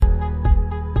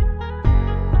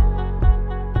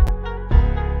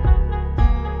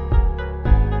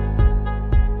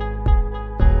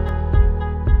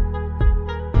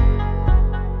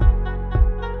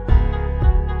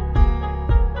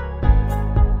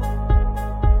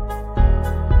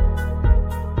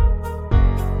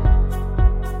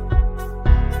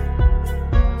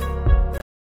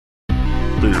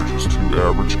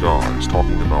average guys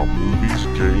talking about movies,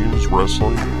 games,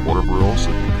 wrestling, and whatever else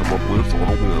they can come up with on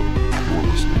a whim. You're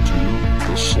listening to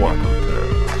the Slackercast.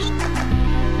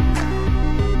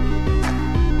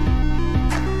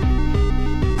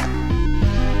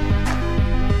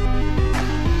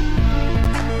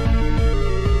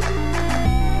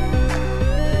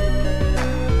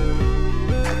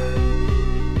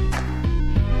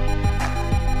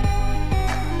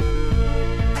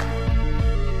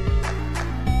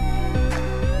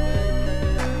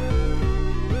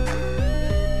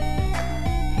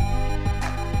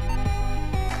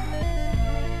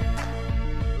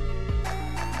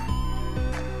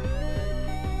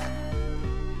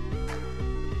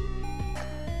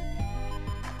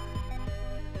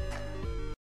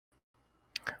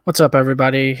 What's up,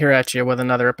 everybody? Here at you with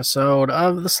another episode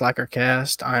of the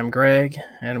Slackercast. I'm Greg,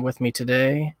 and with me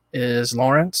today is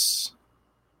Lawrence.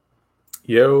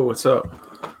 Yo, what's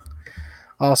up?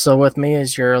 Also with me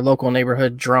is your local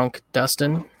neighborhood drunk,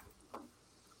 Dustin.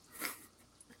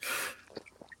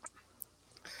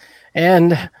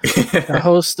 And the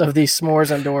host of the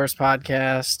S'mores Indoors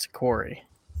podcast, Corey.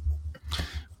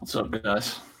 What's up,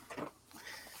 guys?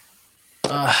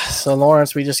 So,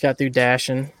 Lawrence, we just got through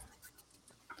dashing.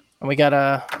 And we got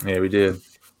a... Yeah, we did.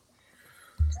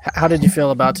 How did you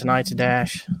feel about tonight's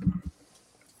dash?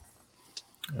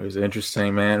 It was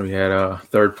interesting, man. We had a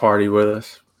third party with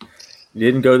us. It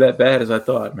didn't go that bad as I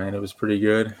thought, man. It was pretty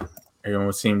good.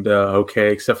 Everyone seemed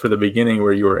okay, except for the beginning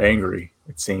where you were angry,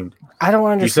 it seemed. I don't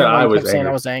understand why you kept saying angry.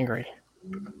 I was angry.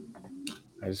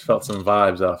 I just felt some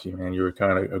vibes off you, man. You were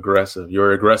kind of aggressive. You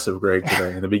were aggressive, Greg,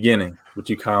 today in the beginning, but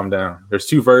you calmed down. There's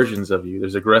two versions of you.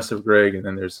 There's aggressive Greg, and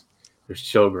then there's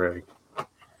chill Greg.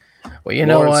 Well, you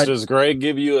know Lawrence, what? does Greg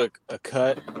give you a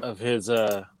cut of his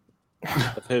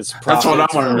That's what I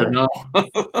wanted to know.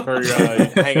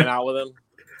 for hanging out with him?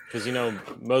 Because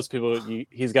most people,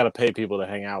 he's got to pay people to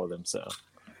hang out with him. So,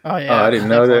 Oh yeah, I didn't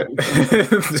know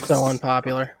that. so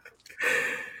unpopular.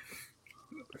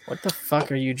 What the fuck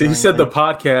are you doing? He said the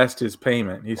podcast is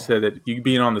payment. He said that you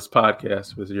being on this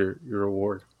podcast was your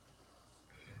reward.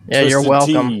 Yeah, you're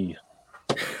Twisted welcome. tea.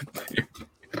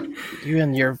 You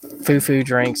and your foo-foo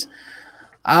drinks.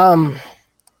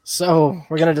 So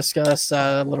we're gonna discuss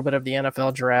a little bit of the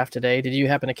NFL draft today. Did you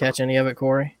happen to catch any of it,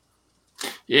 Corey?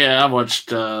 Yeah, I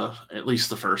watched at least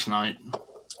the first night.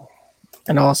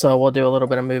 And also, we'll do a little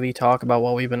bit of movie talk about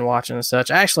what we've been watching and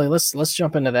such. Actually, let's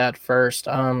jump into that first.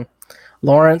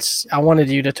 Lawrence, I wanted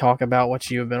you to talk about what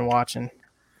you've been watching.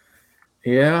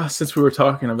 Yeah, since we were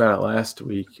talking about it last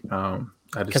week, I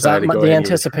Because decided to go the ahead and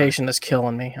anticipation is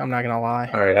killing me. I'm not gonna lie.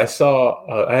 All right,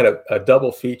 I had a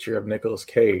double feature of Nicolas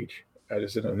Cage. I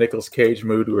was in a Nicolas Cage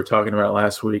mood we were talking about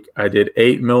last week. I did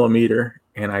 8mm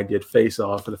and I did Face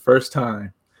Off for the first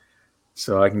time,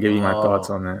 so I can give you my thoughts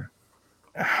on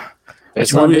that.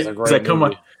 It's movies a great that come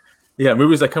movie. on, yeah,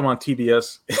 movies that come on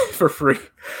TBS for free.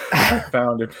 I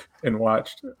found it and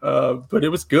watched, but it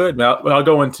was good. Now I'll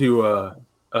go into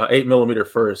 8mm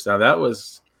first. Now that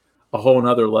was a whole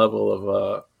nother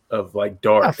level of like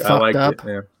dark. I liked it,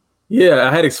 man. Yeah,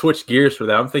 I had to switch gears for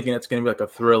that. I'm thinking it's going to be like a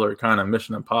thriller kind of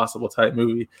Mission Impossible type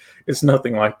movie. It's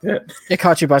nothing like that. It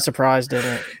caught you by surprise,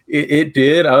 didn't it? It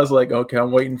did. I was like, okay,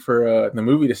 I'm waiting for the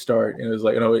movie to start. And it was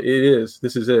like, no, it is.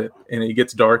 This is it. And it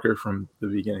gets darker from the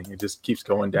beginning. It just keeps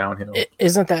going downhill.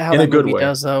 Isn't that how In a that good movie way.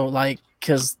 does, though? Like,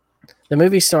 because the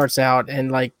movie starts out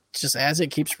and, like, just as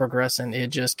it keeps progressing, it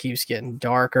just keeps getting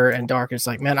darker and darker. It's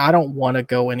like, man, I don't want to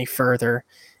go any further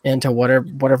into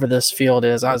whatever this field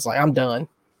is. I was like, I'm done.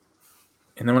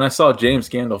 And then when I saw James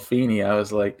Gandolfini, I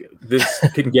was like, this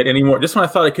couldn't get any more. Just when I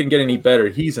thought it couldn't get any better,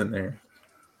 he's in there.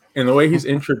 And the way he's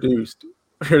introduced,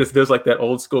 there's like that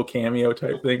old school cameo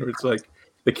type thing where it's like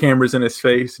the camera's in his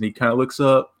face and he kind of looks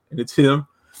up and it's him.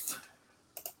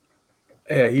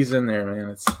 Yeah, he's in there,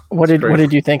 man. What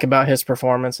did you think about his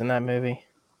performance in that movie?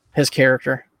 His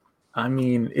character? I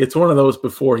mean, it's one of those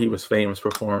before he was famous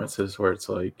performances where it's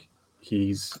like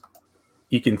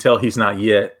you can tell he's not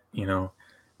yet,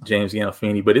 James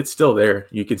Gandolfini, but it's still there.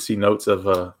 You can see notes of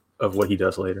what he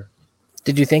does later.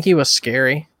 Did you think he was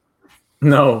scary?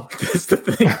 No, that's the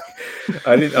thing.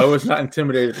 I was not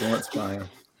intimidated once by him.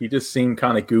 He just seemed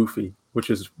kind of goofy,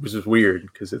 which is weird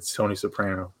because it's Tony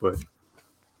Soprano, but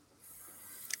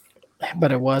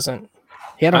it wasn't.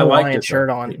 He had a Hawaiian shirt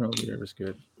on. It was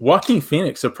good. Joaquin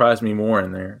Phoenix surprised me more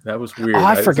in there. That was weird. Oh,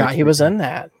 I forgot he was in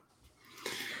that.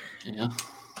 Yeah.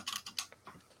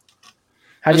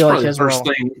 How do you like his first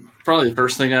role? Probably the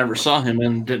first thing I ever saw him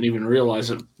in. Didn't even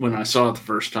realize it when I saw it the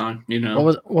first time.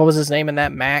 What was his name in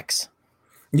that? Max?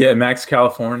 Yeah, Max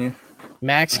California.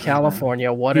 Max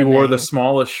California. What He a wore name. the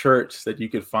smallest shirts that you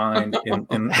could find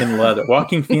in leather.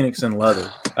 Walking Phoenix in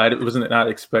leather. I wasn't not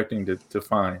expecting to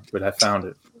find, but I found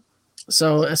it.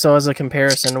 So as a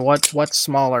comparison, what's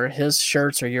smaller, his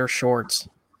shirts or your shorts?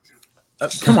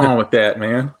 Come on with that,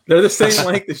 man. They're the same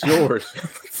length as yours.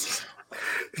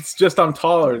 It's just I'm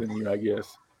taller than you, I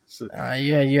guess. So,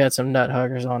 Yeah, you had some nut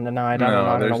huggers on tonight. I don't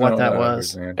know there's what no that nut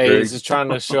was. huggers, man. Hey, Greg, he's just trying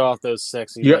to show off those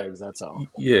sexy Yeah. legs. That's all.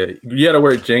 yeah, you got to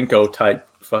wear Jenko type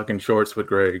fucking shorts with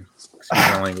Greg. Excuse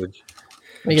my language.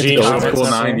 We get the Jeans, Old comments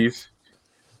school up here. 90s.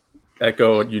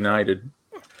 Echo United.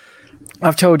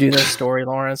 I've told you this story,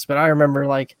 Lawrence, but I remember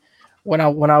like when I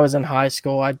was in high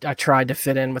school, I tried to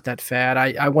fit in with that fad.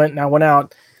 I went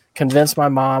out, convinced my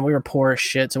mom. We were poor as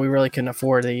shit, so we really couldn't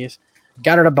afford these.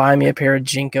 Got her to buy me a pair of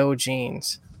Jinko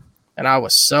jeans. And I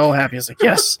was so happy. I was like,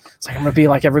 yes. It's like, I'm going to be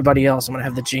like everybody else. I'm going to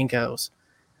have the Jinkos.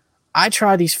 I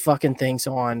try these fucking things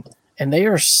on, and they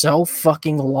are so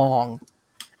fucking long.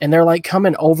 And they're like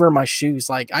coming over my shoes.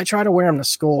 Like, I try to wear them to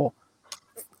school,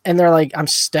 and they're like, I'm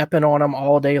stepping on them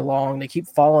all day long. They keep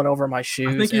falling over my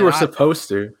shoes. I think you were supposed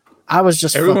to. I was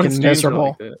just Everyone's fucking jeans are miserable.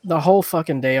 like that. The whole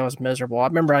fucking day I was miserable. I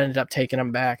remember I ended up taking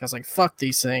them back. I was like, fuck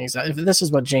these things. If this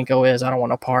is what Jinko is, I don't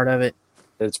want a part of it.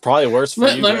 It's probably worse for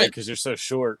Let- you let me- because you're so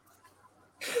short.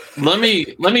 Let me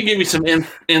give you some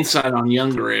insight on young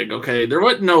Greg. Okay, there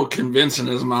wasn't no convincing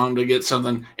his mom to get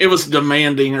something. It was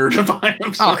demanding her to buy him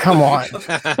Oh, something. come on.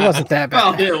 It wasn't that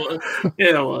Well, bad.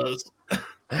 it was.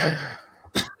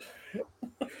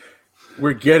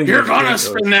 We're getting You're those gonna Jinkos.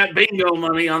 spend that bingo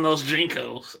money on those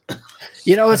Jinkos.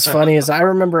 You know what's funny is I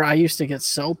remember I used to get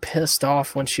so pissed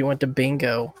off when she went to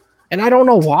bingo, and I don't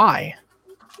know why.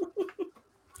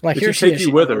 Like Did here she she take is.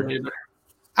 you with her?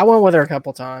 I went with her a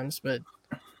couple times, but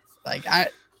like I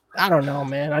don't know,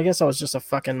 man. I guess I was just a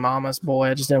fucking mama's boy.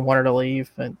 I just didn't want her to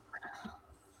leave, but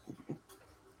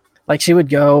like she would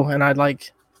go, and I'd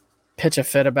like pitch a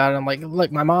fit about it. I'm like,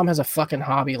 look, my mom has a fucking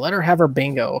hobby. Let her have her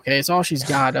bingo, okay? It's all she's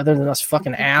got, other than us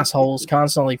fucking assholes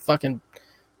constantly fucking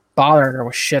bothering her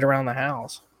with shit around the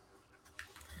house.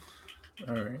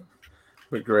 All right.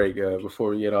 But Greg, before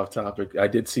we get off topic, I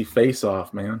did see Face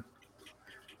Off, man.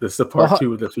 This is the part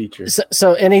 2 of the feature.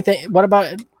 So anything? What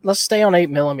about? Let's stay on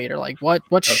 8mm. Like,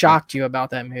 what shocked you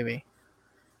about that movie?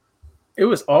 It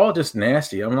was all just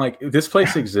nasty. I'm like, this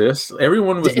place exists.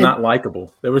 Everyone was not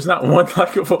likable. There was not one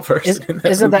likable person in that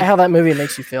Isn't movie. that how that movie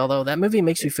makes you feel, though? That movie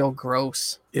makes you feel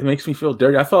gross. It makes me feel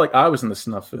dirty. I felt like I was in the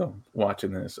snuff film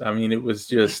watching this. I mean, it was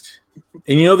just,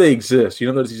 and you know they exist. You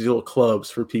know there's these little clubs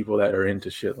for people that are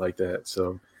into shit like that.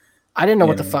 So I didn't know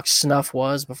what the fuck snuff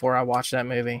was before I watched that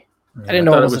movie. I didn't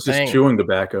know thought it was a just thing. chewing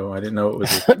tobacco. I didn't know it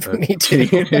was. Me too.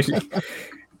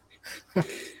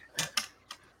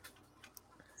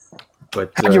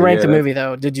 But How'd you rank the movie,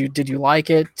 though? Did you like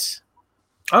it?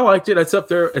 I liked it. It's up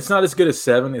there. It's not as good as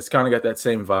 7. It's kind of got that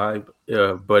same vibe,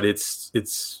 but it's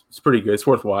pretty good. It's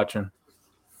worth watching.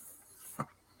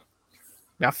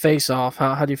 Now, Face Off.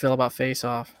 How do you feel about Face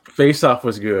Off? Face Off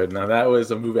was good. Now that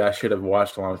was a movie I should have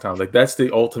watched a long time. Like that's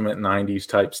the ultimate '90s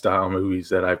type style movies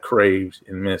that I've craved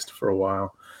and missed for a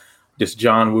while. Just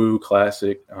John Woo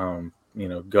classic.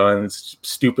 Guns,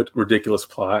 stupid, ridiculous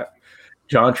plot.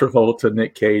 John Travolta,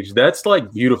 Nick Cage. That's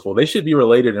like beautiful. They should be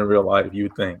related in real life, you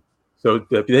would think. So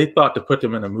they thought to put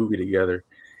them in a movie together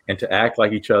and to act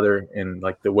like each other and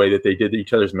like the way that they did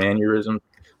each other's mannerism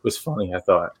was funny, I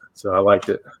thought. So I liked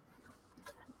it.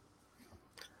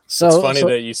 So It's funny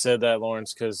that you said that,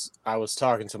 Lawrence, because I was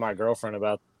talking to my girlfriend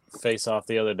about Face Off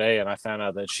the other day, and I found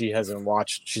out that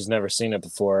she's never seen it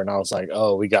before, and I was like,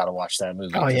 oh, we got to watch that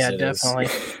movie. Oh, yeah, definitely.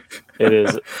 It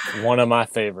is one of my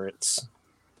favorites.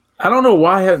 I don't know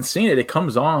why I hadn't seen it. It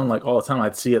comes on like all the time.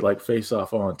 I'd see it like Face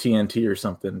Off on TNT or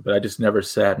something, but I just never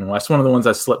sat and watched. It's one of the ones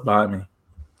that slipped by me.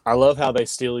 I love how they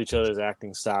steal each other's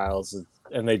acting styles,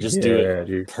 and they just do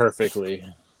it perfectly.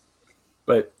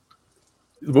 But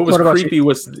what was creepy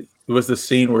was the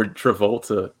scene where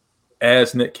Travolta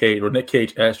as Nick Cage, or Nick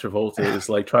Cage as Travolta, is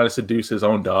like trying to seduce his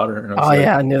own daughter. And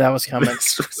yeah, I knew that was coming.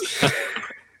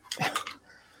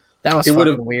 That was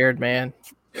fucking weird, man.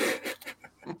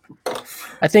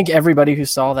 I think everybody who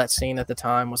saw that scene at the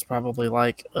time was probably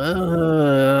like,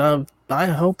 I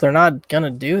hope they're not going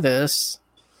to do this.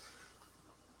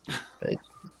 But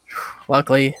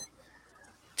luckily,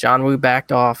 John Woo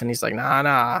backed off, and he's like,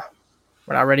 nah,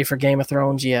 we're not ready for Game of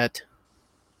Thrones yet.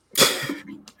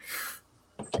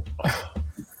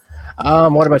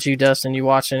 What about you, Dustin? You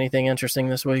watched anything interesting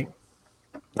this week?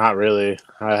 Not really.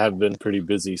 I have been pretty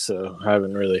busy, so I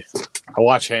haven't really. I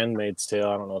watch Handmaid's Tale.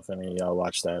 I don't know if any of y'all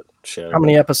watch that show. How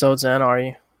many episodes in are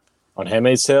you? On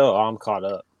Handmaid's Tale? Oh, I'm caught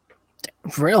up.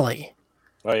 Really?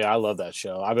 Oh yeah, I love that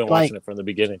show. I've been Like- watching it from the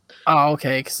beginning. Oh,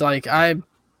 okay. Because like I'm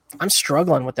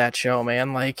struggling with that show,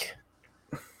 man. Like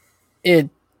it.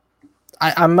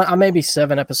 I'm maybe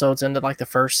 7 episodes into like the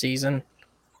first season,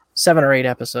 7 or 8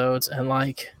 episodes, and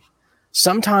like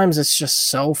sometimes it's just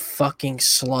so fucking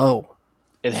slow.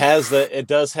 It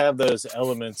does have those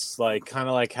elements, like kind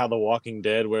of like how The Walking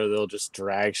Dead, where they'll just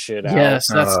drag shit out. Yes,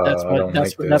 that's I what don't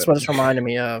that's like that's that. what it's reminding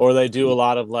me of. Or they do a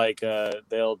lot of like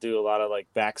they'll do a lot of like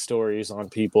backstories on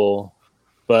people,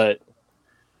 but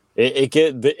it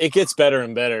gets better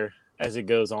and better as it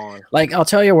goes on. Like I'll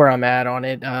tell you where I'm at on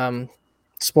it.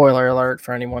 Spoiler alert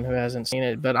for anyone who hasn't seen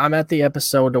it, but I'm at the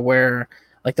episode to where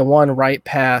like the one right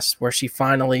past where she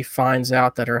finally finds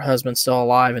out that her husband's still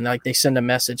alive, and like they send a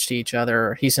message to each other,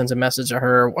 or he sends a message to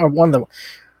her, or one of the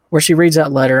where she reads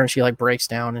that letter and she like breaks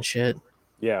down and shit.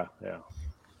 Yeah.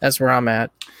 That's where I'm at.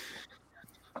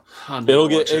 It'll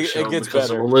get- it gets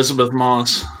because of better. Elizabeth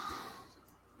Moss.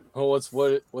 Oh,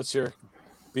 what's your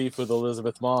beef with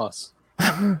Elizabeth Moss?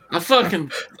 I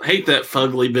fucking hate that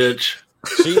fugly bitch.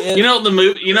 She You know the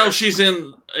movie. You know she's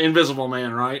in Invisible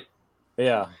Man, right?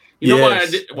 yeah. You know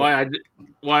Yes.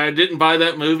 why I didn't buy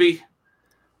that movie?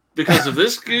 Because if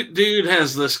this dude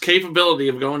has this capability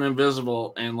of going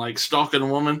invisible and like stalking a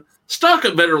woman, stalk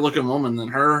a better looking woman than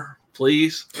her,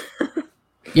 please.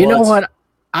 You Well, know it's- what?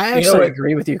 I actually what?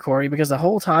 agree with you, Corey, because the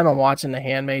whole time I'm watching The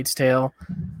Handmaid's Tale,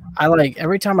 I like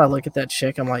every time I look at that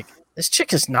chick, I'm like, this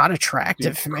chick is not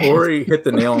attractive, man. Corey hit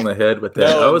the nail on the head with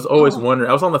that. No. I was always wondering.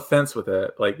 I was on the fence with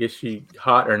that. Like, is she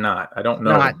hot or not? I don't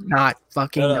know. Not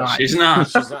fucking No, not. She's not.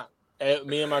 She's not.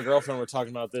 Me and my girlfriend were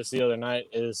talking about this the other night.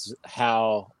 Is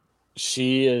how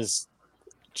she is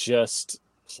just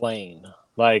plain.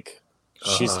 Like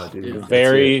she's Dude, that's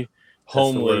very it. the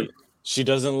homely. word. She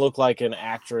doesn't look like an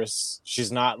actress.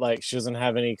 She's not like she doesn't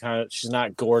have any kind of. She's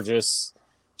not gorgeous.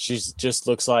 She's just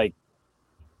looks like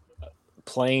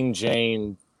plain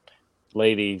Jane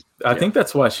lady. I think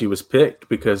that's why she was picked,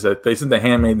 because they said the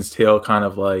Handmaid's Tale kind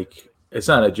of like, it's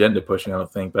not agenda pushing, I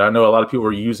don't think, but I know a lot of people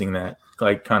were using that,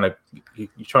 like kind of you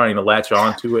trying to latch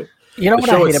on to it. You know The what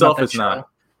show I hate about itself that is show? not.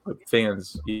 Like,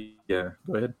 fans, yeah,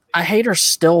 go ahead. I hate her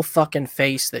still fucking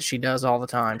face that she does all the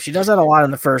time. She does that a lot in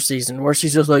the first season, where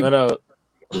she's just like, No,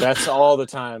 that's all the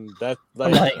time. That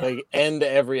like Like- they end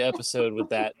every episode with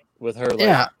that, with her like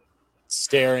yeah,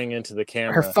 staring into the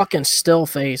camera. her fucking still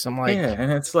face. I'm like, Yeah,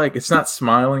 and it's like, it's not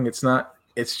smiling,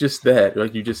 it's just that,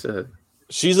 like you just said.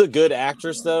 She's a good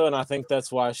actress though, and I think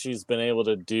that's why she's been able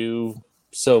to do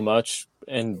so much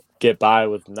and get by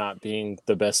with not being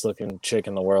the best looking chick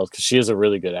in the world, because she is a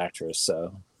really good actress.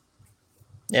 So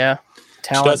yeah,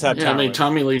 she does have Yeah, I mean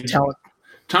talent. talent.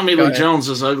 Tommy Go Lee ahead. Jones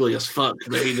is ugly as fuck,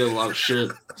 but he did a lot of shit.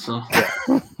 So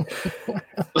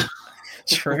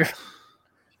True.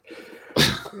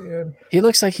 He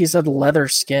looks like he's had leather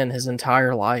skin his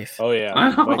entire life. Oh yeah, I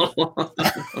Like, know.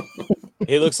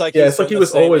 he looks like Yeah, he's it's like been he the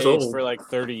was same always age old. for like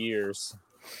 30 years.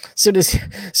 Soon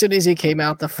as he came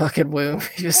out the fucking womb,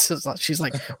 she's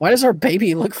like, why does our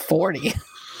baby look 40?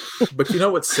 But you know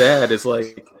what's sad is,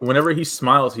 like, whenever he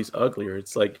smiles, he's uglier.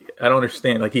 It's like, I don't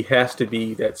understand. Like, he has to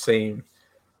be that same,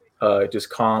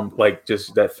 just calm, like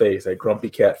just that face, that grumpy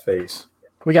cat face.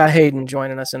 We got Hayden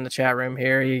joining us in the chat room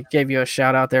here. He gave you a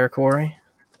shout out there, Corey.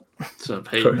 What's up,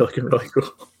 Corey Hayden? looking really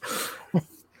cool.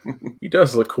 He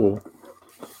does look cool.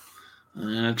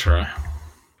 I try.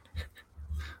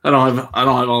 I don't have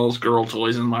all those girl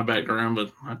toys in my background,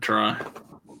 but I try.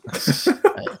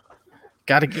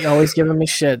 Gotta always giving me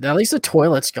shit. At least the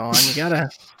toilet's gone. You gotta.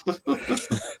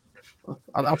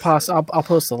 I'll post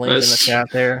the link in the That's-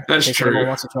 chat there. that's in case true. anyone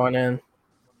wants to join in.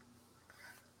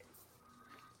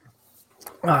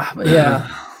 But yeah,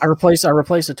 I replaced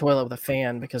the toilet with a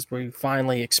fan because we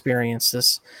finally experienced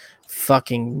this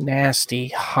fucking nasty,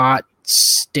 hot,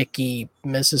 sticky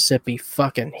Mississippi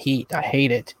fucking heat. I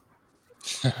hate it.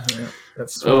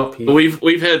 That's So swampy.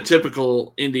 we've had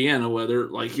typical Indiana weather.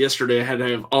 Like yesterday, I had to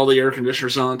have all the air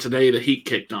conditioners on. Today, the heat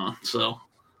kicked on. So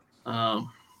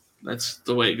that's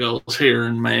the way it goes here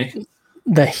in May.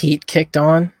 The heat kicked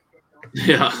on.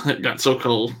 Yeah, it got so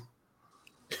cold.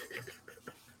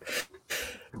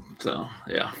 So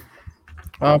yeah,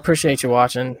 Well, I appreciate you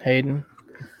watching, Hayden.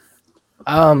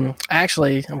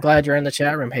 Actually, I'm glad you're in the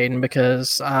chat room, Hayden,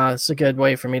 because it's a good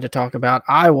way for me to talk about.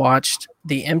 I watched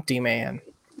The Empty Man,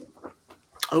 and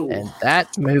oh,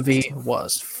 that movie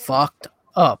was fucked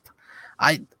up.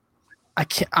 I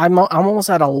can't. I'm almost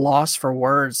at a loss for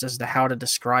words as to how to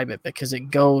describe it, because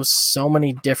it goes so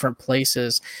many different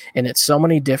places and it's so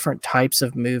many different types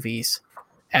of movies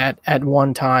at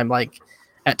one time. Like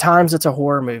at times it's a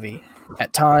horror movie,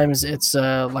 at times it's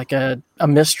like a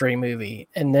mystery movie,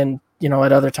 and then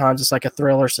at other times it's like a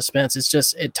thriller suspense. It's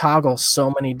just it toggles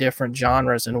so many different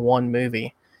genres in one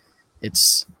movie.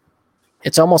 It's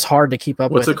almost hard to keep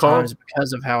up What's with it at called? times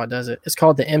because of how it does it. It's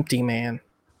called The Empty Man.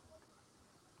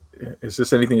 Is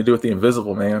this anything to do with the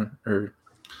Invisible Man or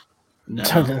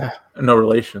No. no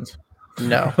relations?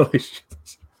 No. Relations.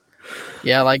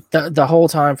 Yeah, like the whole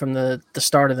time from the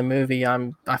start of the movie,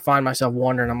 I find myself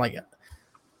wondering. I'm like,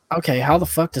 okay, how the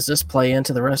fuck does this play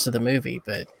into the rest of the movie?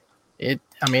 But it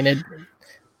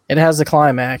has the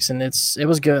climax, and it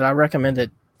was good. I recommend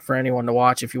it for anyone to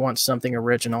watch if you want something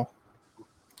original.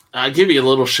 I give you a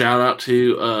little shout out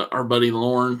to our buddy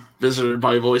Lauren, visited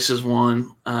by Voices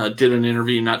One, did an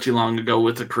interview not too long ago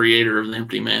with the creator of The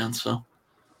Empty Man. So,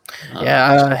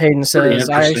 Hayden says,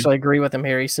 I interesting. actually agree with him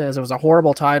here. He says it was a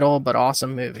horrible title, but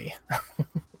awesome movie.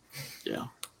 Yeah.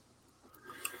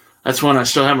 That's one I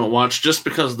still haven't watched just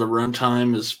because the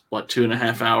runtime is,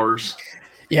 2.5 hours.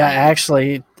 Yeah,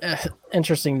 actually,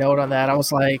 interesting note on that. I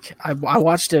was like, I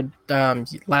watched it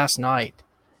last night.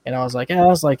 And I was like,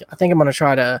 I think I'm going to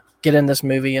try to get in this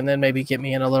movie and then maybe get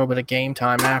me in a little bit of game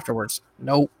time afterwards.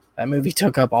 Nope. That movie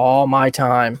took up all my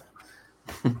time.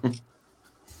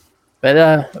 But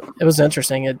it was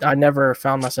interesting. I never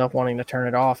found myself wanting to turn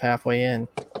it off halfway in.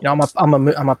 I'm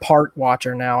a part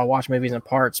watcher now. I watch movies in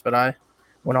parts, but I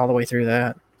went all the way through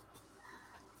that.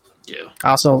 Yeah.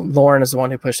 Also, Lauren is the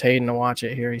one who pushed Hayden to watch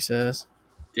it here, he says.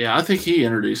 Yeah, I think he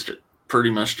introduced it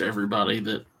pretty much to everybody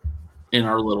that in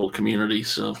our little community.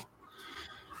 So,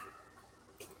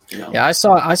 yeah, I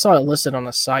saw it listed on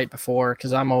a site before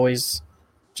because I'm always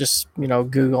just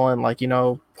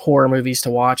Googling horror movies to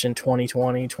watch in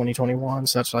 2020, 2021,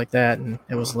 such like that, and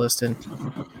it was listed.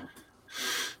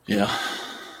 Yeah.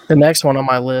 The next one on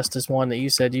my list is one that you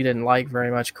said you didn't like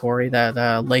very much, Corey.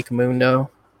 That Lake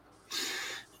Mundo.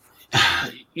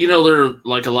 There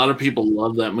like a lot of people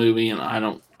love that movie, and I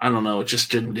don't know. It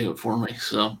just didn't do it for me.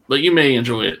 So, but you may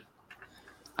enjoy it.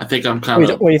 I think I'm kind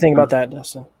of. What do you think about that,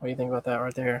 Dustin? What do you think about that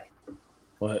right there?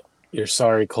 What? Your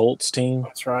sorry Colts team?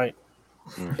 That's right.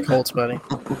 Colts, buddy.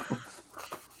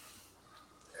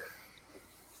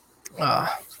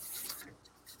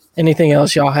 Anything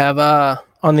else y'all have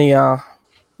on the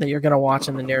that you're gonna watch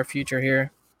in the near future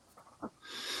here?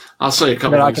 I'll say a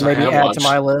couple that I things can maybe have add watched. to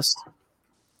my list.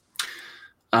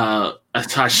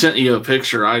 I sent you a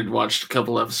picture. I watched a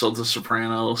couple episodes of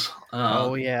Sopranos.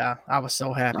 Oh yeah, I was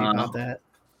so happy about that.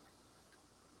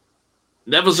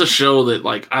 That was a show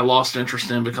that I lost interest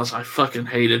in because I fucking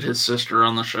hated his sister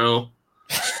on the show,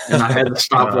 and I had to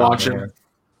stop watching. Man.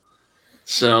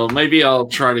 So maybe I'll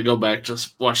try to go back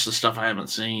to watch the stuff I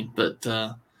haven't seen. But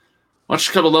watched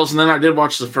a couple of those, and then I did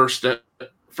watch the first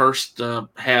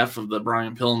half of the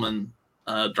Brian Pillman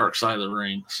Dark Side of the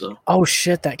Ring. So oh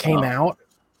shit, that came out.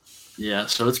 Yeah,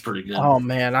 so it's pretty good. Oh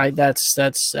man, that's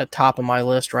at top of my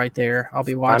list right there. I'll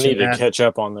be watching. I need to catch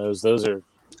up on those.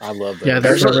 I love those. Yeah,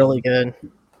 those are really good.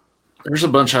 There's a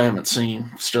bunch I haven't seen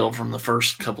still from the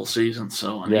first couple seasons,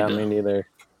 so me neither.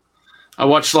 I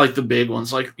watched the big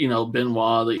ones,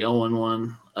 Benoit, the Owen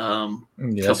one.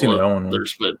 I've seen the Owen one.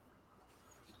 But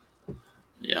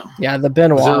yeah, yeah, the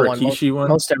Benoit one.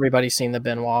 Most everybody's seen the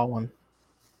Benoit one.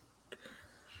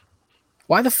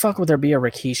 Why the fuck would there be a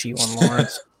Rikishi one,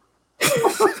 Lawrence?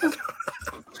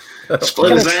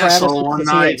 Split his asshole one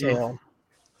night.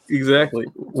 Exactly.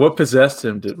 What possessed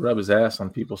him to rub his ass on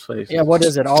people's faces? Yeah, what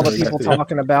is it? All the people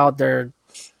talking about their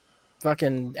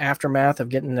fucking aftermath of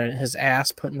getting his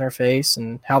ass put in their face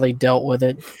and how they dealt with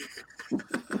it.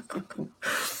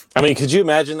 I mean, could you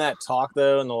imagine that talk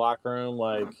though in the locker room?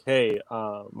 Like, hey,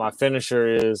 my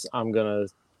finisher is I'm gonna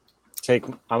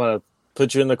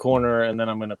put you in the corner and then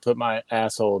I'm gonna put my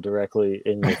asshole directly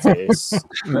in your face.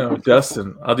 No,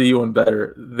 Dustin, I'll do you one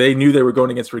better. They knew they were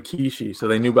going against Rikishi, so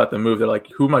they knew about the move. They're like,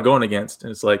 who am I going against?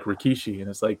 And it's like Rikishi, and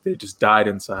it's like they just died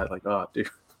inside. Like, oh, dude.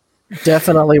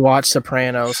 Definitely watch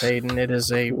Sopranos, Hayden.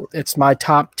 It's my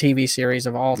top TV series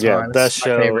of all time. Yeah, best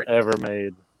show ever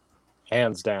made,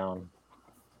 hands down.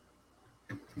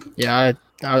 Yeah,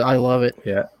 I love it.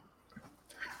 Yeah,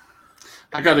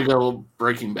 I got to go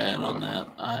Breaking Bad on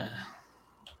that.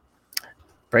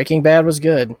 Breaking Bad was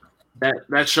good.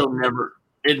 That show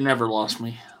never lost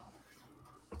me.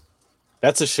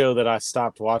 That's a show that I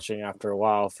stopped watching after a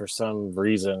while for some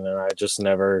reason, and I just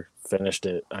never finished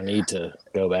it. I need to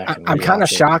go back. I'm kind of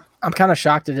shocked. I'm kind of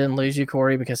shocked it didn't lose you,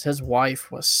 Corey, because his wife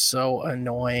was so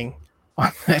annoying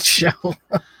on that show.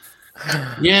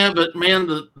 Yeah, but man,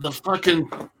 the fucking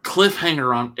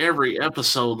cliffhanger on every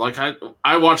episode.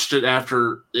 I watched it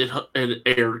after it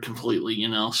aired completely,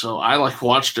 so I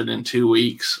watched it in 2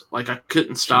 weeks. I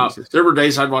couldn't stop. Jesus. There were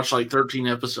days I'd watch 13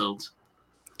 episodes.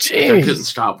 Jeez. I couldn't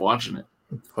stop watching it.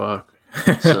 fuck.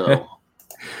 So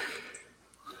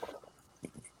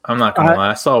I'm not gonna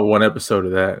lie. I saw one episode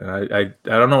of that, and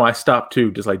I don't know. I stopped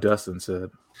too, just like Dustin said.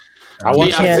 I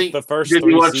watched I think- the first did you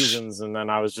 3 watch- seasons, and then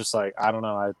I was just like, I don't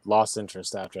know. I lost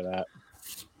interest after that.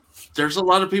 there's a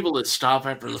lot of people that stop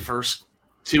after the first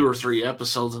 2 or 3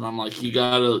 episodes, and I'm like, you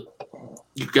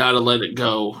gotta let it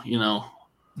go, you know.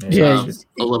 Yeah,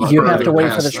 a little you have to further wait for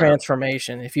past the that.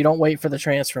 transformation. If you don't wait for the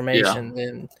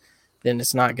transformation, then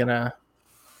it's not gonna.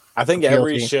 I think Appeal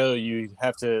every to you. show you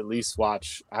have to at least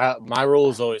watch. My rule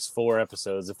is always 4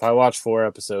 episodes. If I watch 4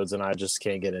 episodes and I just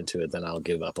can't get into it, then I'll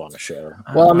give up on a show.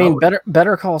 Well, I mean,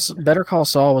 Better Call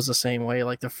Saul was the same way.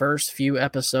 Like the first few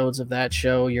episodes of that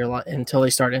show, you're like, until they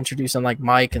start introducing like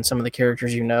Mike and some of the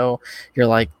characters, you're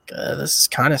like, this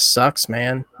kind of sucks,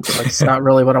 man. Like, it's not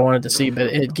really what I wanted to see, but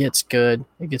it gets good.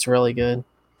 It gets really good.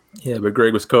 Yeah, but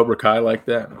Greg, was Cobra Kai like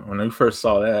that when we first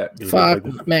saw that?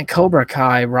 Fuck, man, Cobra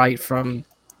Kai right from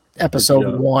episode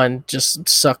job. 1 just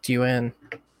sucked you in.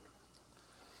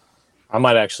 I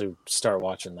might actually start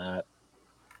watching that.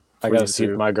 I gotta Please see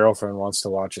do. if my girlfriend wants to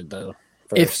watch it though.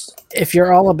 If First. if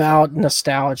you're all about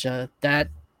nostalgia, that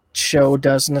show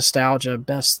does nostalgia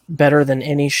better than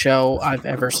any show I've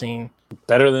ever seen.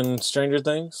 Better than Stranger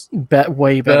Things?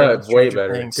 Way better. Yeah, than it's way Stranger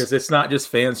better Things. because it's not just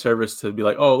fan service to be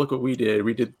like, oh, look what we did.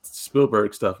 We did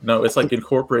Spielberg stuff. No, it's like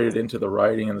incorporated into the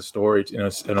writing and the story,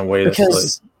 in a way that's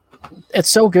Because it's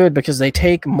so good because they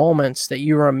take moments that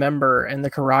you remember in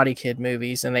the Karate Kid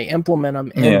movies and they implement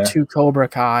them into Cobra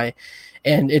Kai,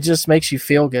 and it just makes you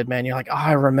feel good, man. You're like, oh,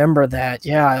 I remember that.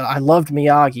 Yeah, I loved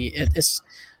Miyagi. It's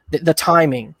the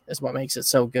timing is what makes it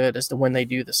so good, is the when they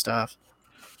do the stuff.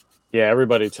 Yeah,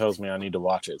 everybody tells me I need to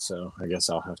watch it, so I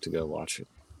guess I'll have to go watch it.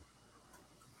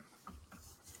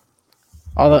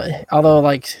 Although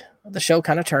like the show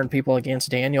kind of turned people against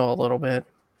Daniel a little bit.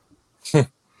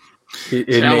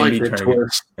 it I made like me the turn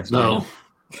twist. against No,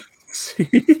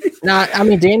 Nah, I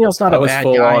mean Daniel's not I a was bad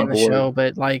full guy on in the board. show,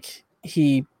 but like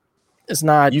he is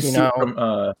not, You see it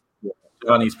from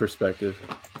Johnny's perspective.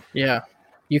 yeah.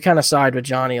 You kind of side with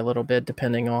Johnny a little bit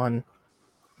depending on,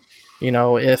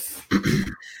 if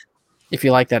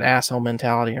you like that asshole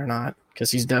mentality or not,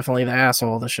 because he's definitely the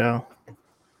asshole of the show.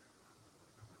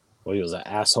 Well, he was an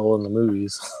asshole in the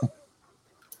movies.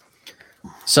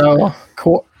 So,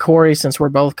 Corey, since we're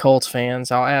both Colts fans,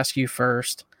 I'll ask you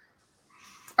first.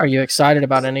 Are you excited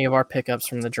about any of our pickups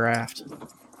from the draft?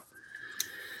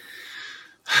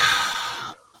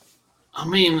 I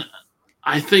mean,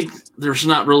 I think there's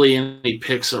not really any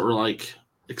picks that were like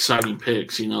exciting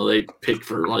picks. They pick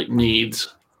for like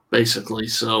needs basically.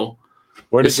 So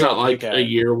Where did it's you not like pick at? a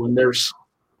year when there's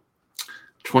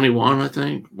 21, I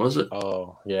think, was it?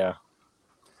 Oh, yeah.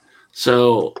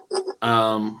 So,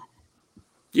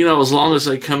 as long as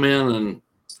they come in and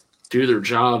do their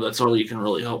job, that's all you can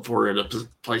really hope for at a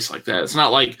place like that. It's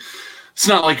not like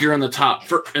you're in the top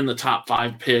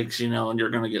 5 picks, and you're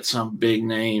going to get some big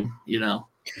name,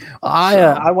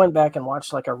 I went back and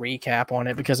watched like a recap on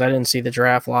it because I didn't see the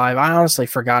draft live. I honestly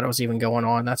forgot it was even going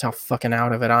on. That's how fucking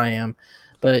out of it I am.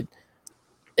 But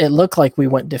it looked like we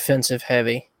went defensive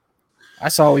heavy. I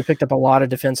saw we picked up a lot of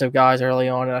defensive guys early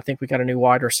on, and I think we got a new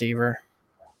wide receiver.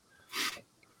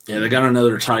 Yeah, they got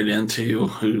another tight end too,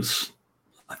 who's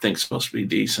I think supposed to be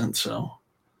decent. So,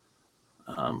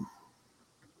 I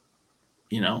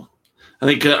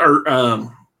think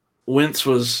Wentz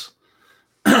was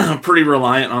pretty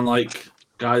reliant on like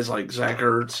guys like Zach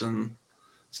Ertz, and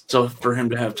so for him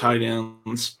to have tight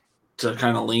ends to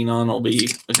kind of lean on will be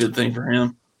a good thing for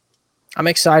him. I'm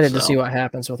excited to see what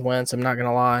happens with Wentz. I'm not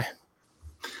gonna lie.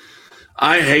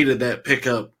 I hated that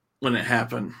pickup when it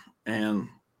happened, and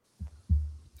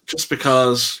just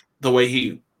because the way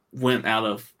he went out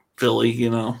of Philly,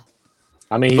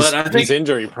 I mean, But he's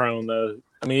injury prone though.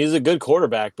 I mean, he's a good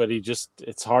quarterback, but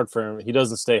it's hard for him. He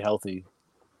doesn't stay healthy.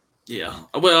 Yeah.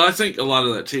 Well, I think a lot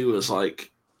of that too is like,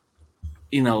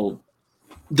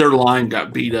 their line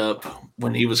got beat up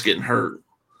when he was getting hurt.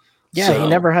 Yeah, So, he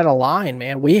never had a line,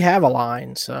 man. We have a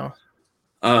line, so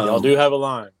Y'all do have a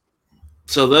line.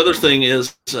 So the other thing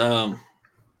is, I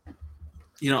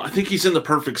think he's in the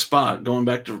perfect spot going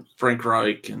back to Frank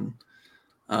Reich and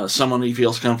someone he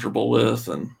feels comfortable with.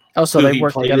 And so who they he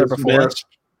worked played together his before. best.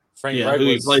 Frank Yeah, Reich who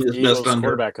he was played his Eagles best under.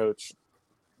 quarterback coach.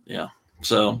 Yeah.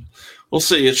 So we'll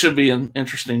see. It should be an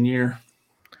interesting year.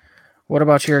 What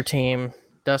about your team,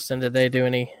 Dustin? Did they do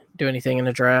anything in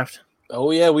the draft?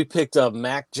 Oh yeah, we picked up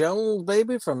Mac Jones,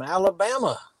 baby, from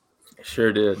Alabama.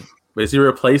 Sure did. But is he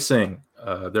replacing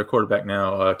their quarterback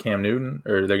now, Cam Newton,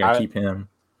 or they're going to keep him?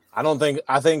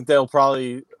 I think they'll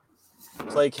probably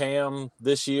play Cam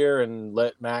this year and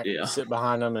let Mac sit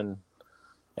behind him, and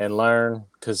and learn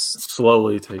because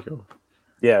Slowly take over.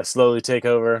 yeah, slowly take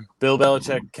over. Bill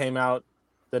Belichick came out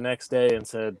the next day and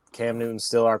said Cam Newton's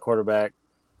still our quarterback.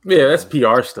 Yeah, that's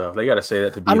PR stuff. They got to say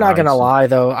that to be. I'm not gonna lie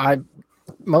though.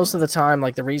 Most of the time,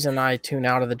 like the reason I tune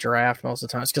out of the draft most of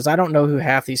the time is because I don't know who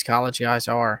half these college guys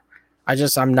are.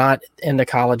 I'm not into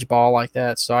college ball like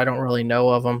that, so I don't really know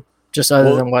of them. Just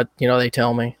other than what they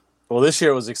tell me. Well, this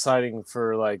year was exciting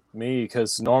for like me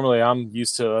because normally I'm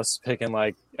used to us picking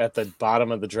like at the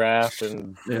bottom of the draft,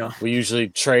 and we usually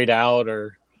trade out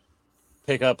or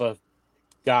pick up a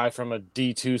guy from a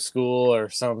D2 school or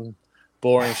some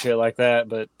boring shit like that.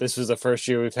 But this was the first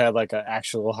year we've had like an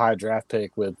actual high draft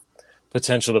pick with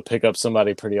potential to pick up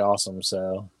somebody pretty awesome.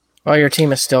 So, well, your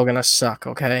team is still gonna suck.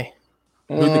 Okay.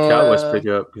 Who did the Cowboys pick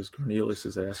up? Because Cornelius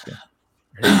is asking.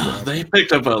 They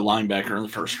picked up a linebacker in the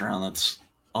first round. That's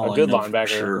all a good I know linebacker, for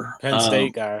sure. Penn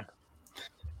State guy.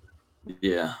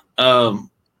 Yeah. No,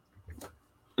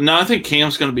 I think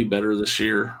Cam's going to be better this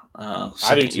year.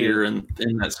 Second year in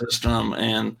that system,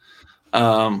 and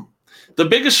the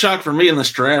biggest shock for me in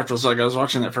this draft was like I was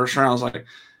watching that first round. I was like,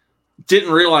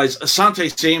 didn't realize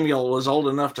Asante Samuel was old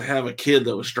enough to have a kid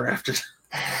that was drafted.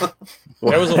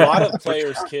 There was a lot of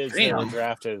players' kids that were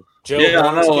drafted. Joe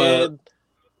Burrow's kid,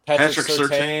 Patrick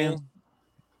Surtain,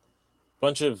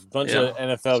 bunch of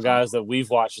NFL guys that we've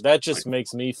watched. That just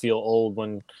makes me feel old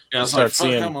when you start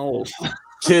seeing I'm old.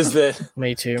 Kids that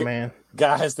me too, man.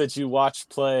 Guys that you watch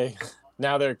play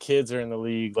now, their kids are in the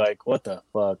league. Like, what the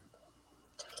fuck?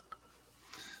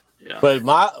 Yeah. But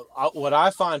what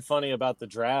I find funny about the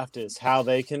draft is how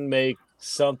they can make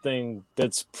something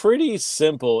that's pretty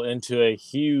simple into a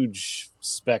huge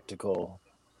spectacle.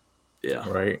 Yeah.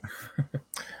 Right.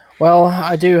 Well,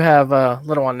 I do have a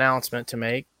little announcement to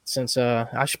make since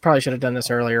I probably should have done this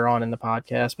earlier on in the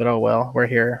podcast, but oh well, we're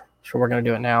here, so we're going to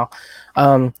do it now.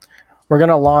 We're going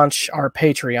to launch our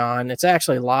Patreon. It's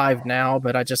actually live now,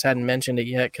 but I just hadn't mentioned it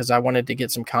yet because I wanted to get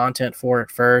some content for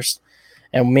it first.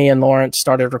 And me and Lawrence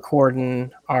started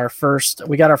recording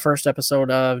we got our first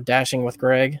episode of Dashing with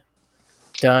Greg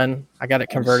done. I got it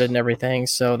converted and everything.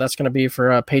 So that's going to be for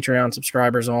Patreon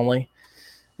subscribers only.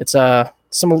 It's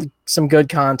some good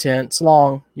content. It's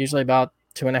long, usually about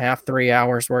 2.5, 3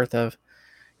 hours worth of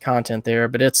content there,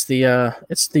 but it's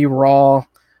the raw,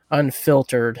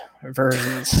 unfiltered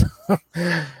versions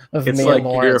of it's me like and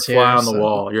Lawrence. You're a fly on the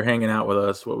wall. You're hanging out with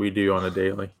us, what we do on a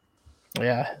daily.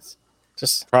 Yeah, it's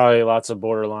just probably lots of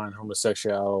borderline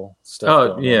homosexual stuff.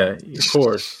 Oh yeah, of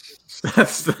course.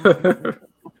 That's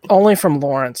only from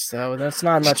Lawrence though. That's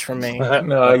not much from me.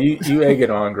 No, you egg it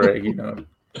on, Greg.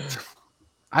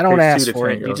 I don't ask for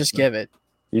it. You just give it.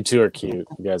 You two are cute.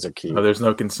 You guys are cute. Oh, there's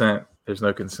no consent. There's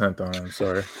no consent on it. I'm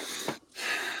sorry.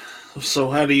 So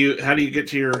how do you get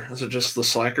to your? Is it just the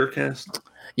Slackercast?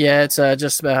 Yeah, it's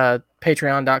just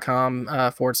patreon.com / the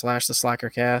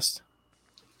Slackercast.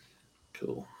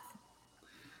 Cool.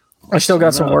 I still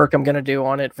got some work I'm gonna do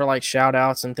on it for like shout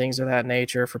outs and things of that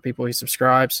nature for people who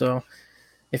subscribe. So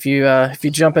if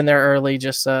you jump in there early,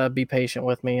 just be patient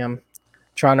with me. I'm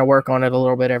trying to work on it a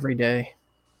little bit every day.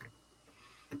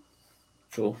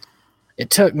 Cool. It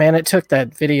took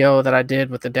that video that I did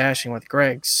with the Dashing with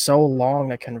Greg so long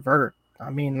to convert.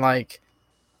 I mean, like,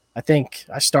 I think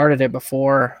I started it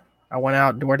before I went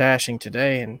out door dashing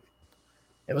today, and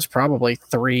it was probably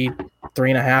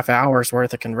 3.5 hours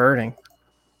worth of converting.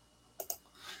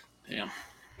 Damn.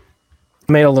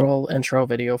 I made a little intro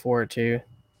video for it too,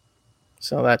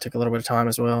 so that took a little bit of time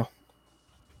as well.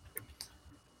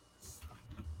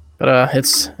 But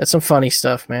it's some funny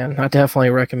stuff, man. I definitely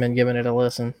recommend giving it a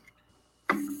listen.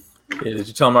 Yeah, did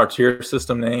you tell them our tier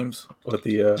system names? What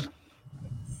our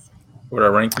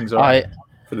rankings are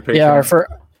for the Patreon? Yeah,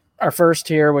 our first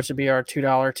tier, which would be our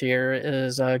 $2 tier,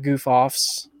 is Goof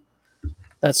Offs.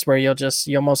 That's where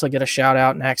you'll mostly get a shout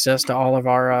out and access to all of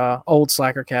our old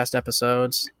Slackercast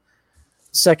episodes.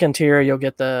 Second tier, you'll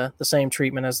get the same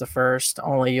treatment as the first,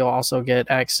 only you'll also get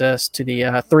access to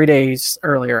the 3 days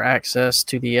earlier access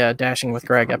to the Dashing with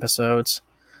Greg episodes.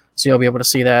 So you'll be able to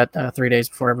see that 3 days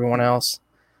before everyone else.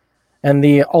 And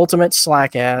the ultimate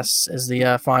Slackass is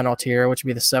the final tier, which would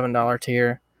be the $7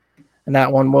 tier. And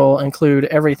that one will include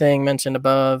everything mentioned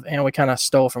above. And we kind of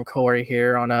stole from Corey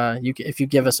here on if you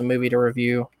give us a movie to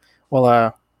review,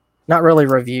 we'll not really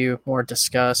review, more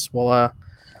discuss. We'll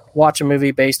watch a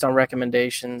movie based on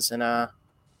recommendations and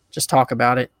just talk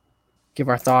about it, give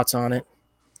our thoughts on it.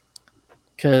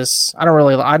 Because I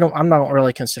don't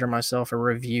really consider myself a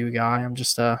review guy.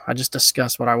 I just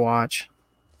discuss what I watch.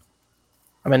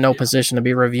 I'm in no position to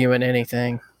be reviewing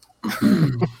anything.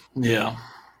 Yeah.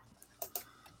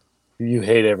 You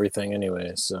hate everything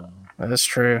anyway, so. That's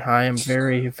true. I am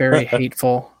very, very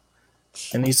hateful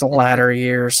in these latter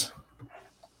years.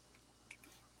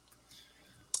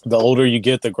 The older you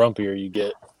get, the grumpier you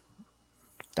get.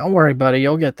 Don't worry, buddy.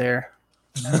 You'll get there.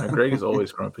 Greg is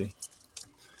always grumpy.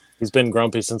 He's been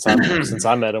grumpy since I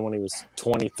met him when he was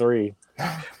 23.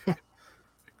 I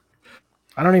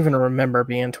don't even remember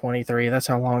being 23. That's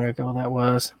how long ago that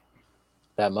was.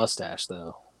 That mustache,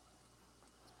 though.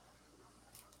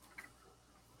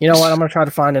 You know what? I'm gonna try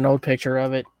to find an old picture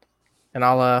of it, and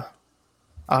I'll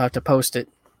have to post it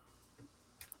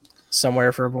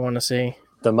somewhere for everyone to see.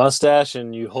 The mustache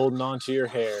and you holding on to your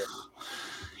hair.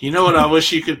 You know what I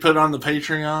wish you could put on the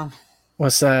Patreon?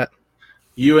 What's that?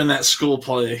 You in that school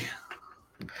play.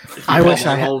 I wish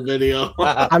I had whole video.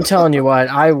 I'm telling you what,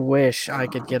 I wish I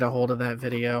could get a hold of that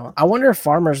video. I wonder if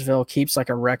Farmersville keeps like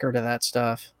a record of that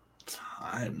stuff.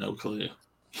 I have no clue.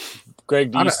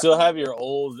 Greg, do you still have your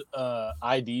old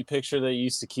ID picture that you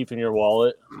used to keep in your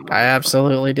wallet? I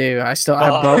absolutely do. I still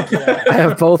have both. Yeah. I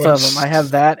have both of them. I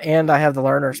have that and I have the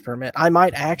learner's permit. I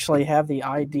might actually have the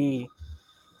ID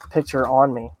picture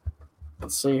on me.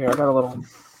 Let's see here. I got a little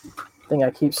thing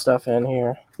I keep stuff in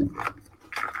here.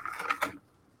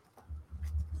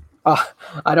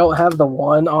 I don't have the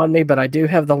one on me, but I do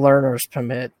have the learner's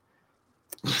permit.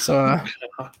 So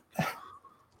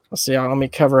let's see. Let me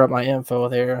cover up my info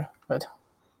there. But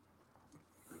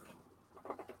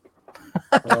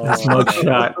Mug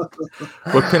shot.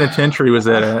 What penitentiary was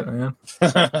that at, man?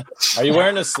 Are you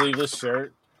wearing a sleeveless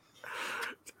shirt?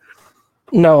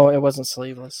 no, it wasn't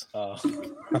sleeveless. Oh.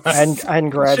 I hadn't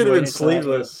graduated. Should have been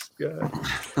sleeveless. God.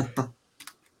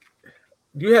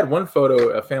 You had one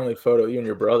photo, a family photo, you and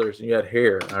your brothers, and you had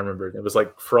hair. I remember it was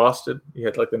like frosted. You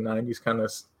had like the '90s kind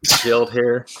of gelled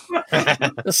hair.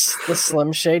 The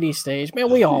Slim Shady stage,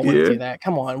 man. We all went through that.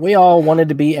 Come on, we all wanted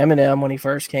to be Eminem when he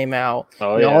first came out.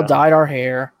 We all dyed our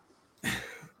hair,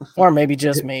 or maybe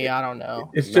just me. I don't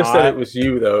know. It's just that it was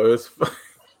you, though. It was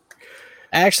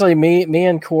actually me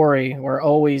and Corey were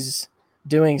always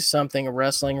doing something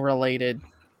wrestling related.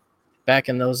 Back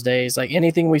in those days, like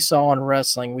anything we saw in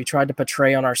wrestling, we tried to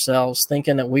portray on ourselves,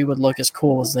 thinking that we would look as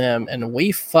cool as them, and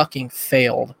we fucking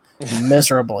failed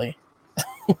miserably.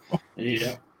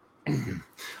 Yeah.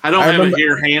 I don't have it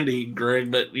here handy, Greg,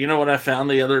 but you know what I found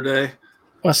the other day?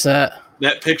 What's that?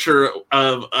 That picture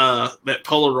of that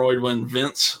Polaroid when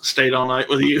Vince stayed all night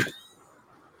with you.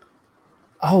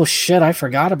 Oh shit, I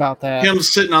forgot about that. Him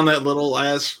sitting on that little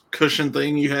ass cushion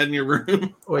thing you had in your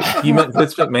room. Wait, you meant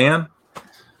Vince McMahon?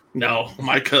 No,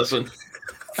 my cousin.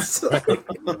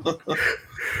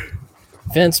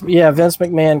 Vince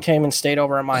McMahon came and stayed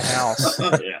over at my house.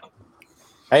 Yeah.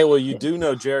 Hey, well, you do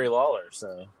know Jerry Lawler,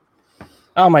 so.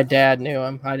 Oh, my dad knew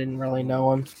him. I didn't really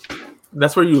know him.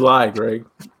 That's where you lie, Greg.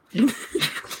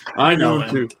 I know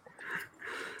him too.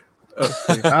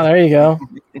 Oh, there you go.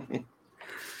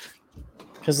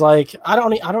 Because, like,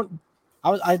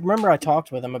 I remember I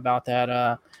talked with him about that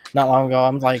not long ago.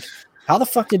 I'm like, how the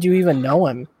fuck did you even know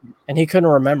him? And he couldn't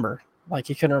remember. Like,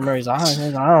 he couldn't remember his eyes.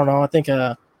 I don't know. I think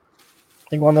one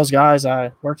of those guys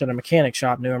I worked at a mechanic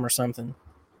shop knew him or something.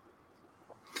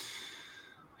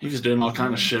 He was doing all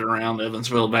kind of shit around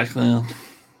Evansville back then.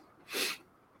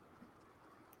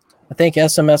 I think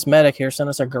SMS Medic here sent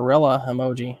us a gorilla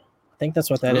emoji. I think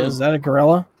that's what that is. Is that a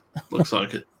gorilla? Looks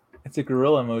like it. It's a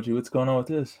gorilla emoji. What's going on with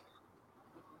this?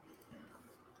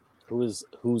 Who's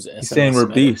SMS? He's saying we're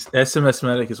beasts. SMS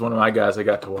Medic is one of my guys I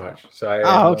got to watch. So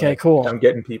okay, cool. I'm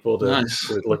getting people to, nice.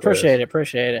 to look Appreciate at it.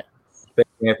 Appreciate it. Thank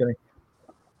you, Anthony.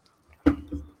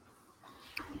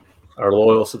 Our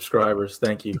loyal subscribers,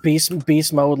 thank you.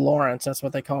 Beast Mode Lawrence, that's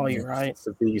what they call you, right? It's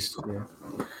a beast. Yeah.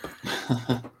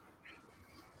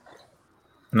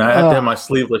 And I have to have my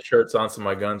sleeveless shirts on, so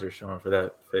my guns are showing for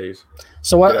that phase.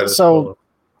 So what? So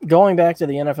going back to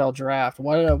the NFL draft,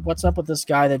 what's up with this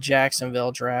guy that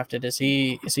Jacksonville drafted? Is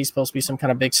he supposed to be some kind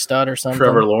of big stud or something?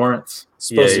 Trevor Lawrence,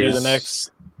 supposed to be the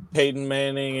next Peyton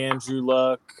Manning, Andrew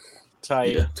Luck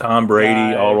type. Tom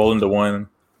Brady, all rolled into one.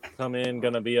 Come in,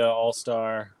 gonna be an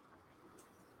all-star.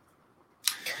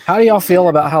 How do y'all feel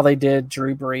about how they did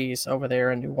Drew Brees over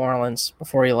there in New Orleans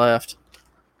before he left?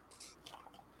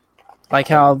 Like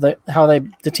how the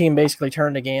team basically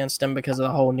turned against him because of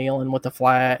the whole kneeling for the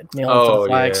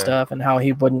flag stuff, and how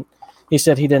he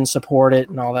said he didn't support it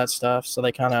and all that stuff. So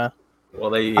they kind of.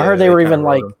 Well, I heard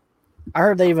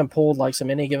they even pulled like some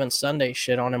Any Given Sunday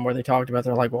shit on him where they talked about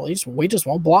they're like, well, we just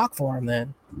won't block for him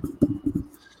then.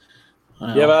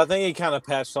 Yeah, but I think he kind of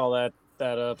patched all that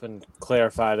up and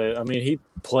clarified it. I mean, he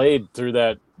played through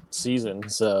that season,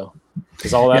 so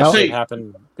because all that shit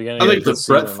happened beginning of the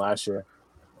season last year.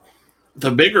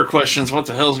 The bigger question is what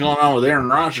the hell's going on with Aaron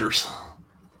Rodgers?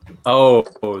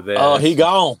 He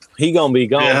gone. He gonna be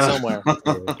gone somewhere.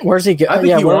 Where's he going?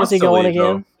 Yeah, where was he going again?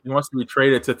 Though. He wants to be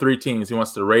traded to 3 teams. He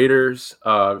wants the Raiders,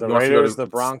 the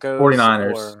Broncos,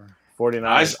 49ers.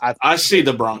 49ers. I see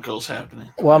the Broncos happening.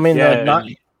 Well, I mean,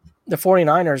 the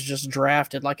 49ers just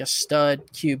drafted like a stud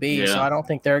QB, so I don't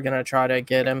think they're going to try to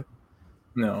get him.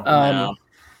 No.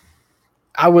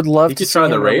 I would love to see him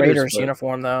in the Raiders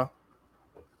uniform, though.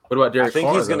 What about Derek Carr? I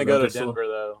think he's going to go to Denver,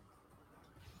 though.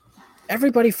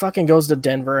 Everybody fucking goes to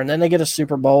Denver, and then they get a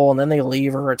Super Bowl, and then they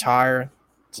leave or retire.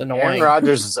 It's annoying. Aaron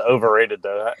Rodgers is overrated,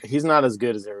 though. He's not as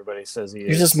good as everybody says he is.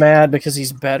 You're just mad because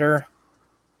he's better.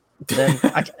 Then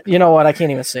you know what? I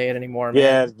can't even say it anymore. Man.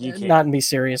 Yeah, you can't. Not and be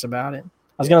serious about it. I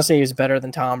was gonna say he was better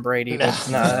than Tom Brady, but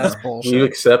no, that's bullshit. You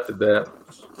accepted that,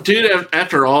 dude.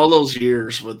 After all those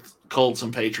years with Colts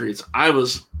and Patriots, I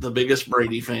was the biggest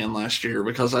Brady fan last year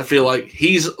because I feel like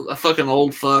he's a fucking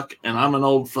old fuck, and I'm an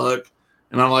old fuck,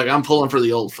 and I'm pulling for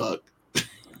the old fuck.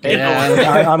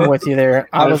 Yeah, I'm with you there.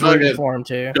 I was rooting for him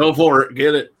too. Go for it.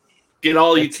 Get it. Get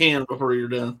all you can before you're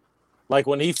done. Like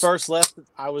when he first left,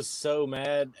 I was so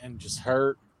mad and just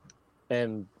hurt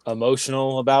and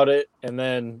emotional about it. And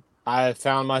then I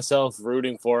found myself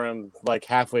rooting for him like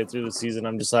halfway through the season.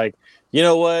 I'm just like, you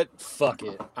know what? Fuck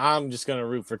it. I'm just going to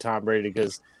root for Tom Brady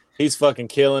because he's fucking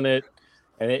killing it.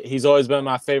 And he's always been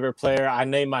my favorite player. I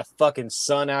named my fucking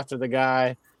son after the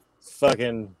guy.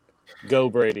 Fucking go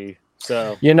Brady.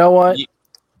 So you know what?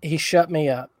 He shut me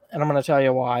up, and I'm going to tell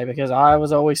you why. Because I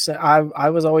was always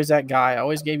that guy. I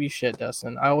always gave you shit,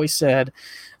 Dustin. I always said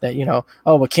that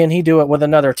but can he do it with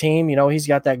another team? He's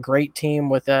got that great team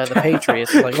with the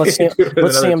Patriots. Like let's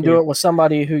see him do it with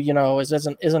somebody who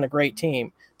isn't a great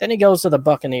team. Then he goes to the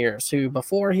Buccaneers, who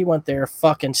before he went there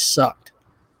fucking sucked,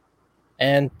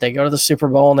 and they go to the Super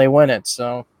Bowl and they win it.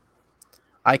 So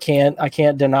I can't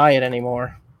deny it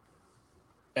anymore.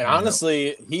 And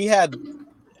honestly, he had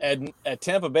at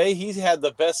Tampa Bay, he's had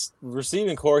the best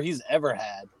receiving core he's ever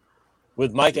had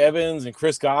with Mike Evans and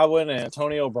Chris Godwin and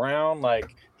Antonio Brown.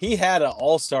 Like he had an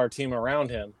all-star team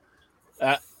around him.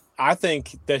 I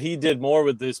think that he did more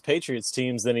with his Patriots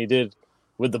teams than he did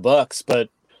with the Bucs, but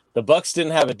the Bucs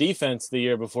didn't have a defense the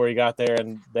year before he got there,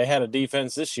 and they had a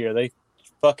defense this year. They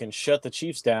fucking shut the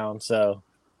Chiefs down. So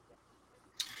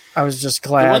I was just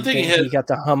glad that he got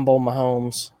to humble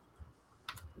Mahomes.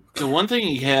 The one thing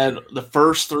he had the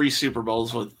first 3 Super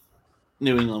Bowls with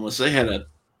New England was they had a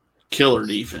killer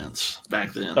defense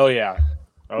back then. Oh, yeah.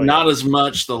 Not as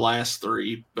much the last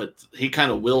 3, but he kind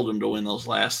of willed them to win those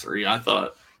last 3, I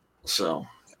thought. So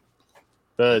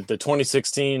the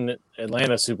 2016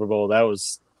 Atlanta Super Bowl, that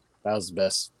was the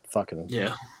best fucking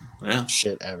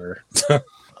shit ever.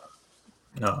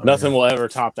 Nothing will ever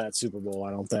top that Super Bowl,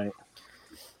 I don't think.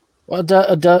 Well,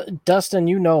 Dustin,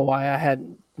 you know why I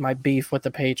had my beef with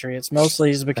the Patriots. Mostly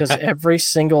is because every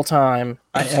single time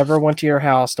I ever went to your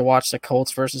house to watch the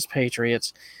Colts versus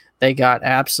Patriots, they got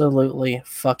absolutely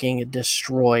fucking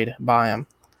destroyed by them.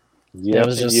 Yeah,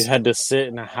 you had to sit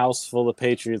in a house full of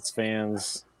Patriots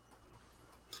fans.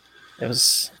 It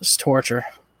was torture.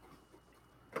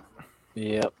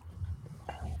 Yep.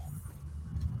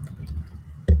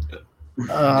 Did you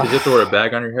have to wear a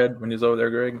bag on your head when he was over there,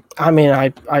 Greg? I mean,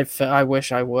 I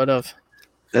wish I would have.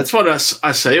 That's what I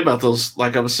say about those.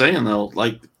 Like I was saying, though,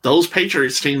 like those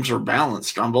Patriots teams are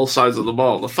balanced on both sides of the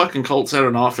ball. The fucking Colts had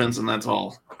an offense, and that's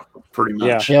all, pretty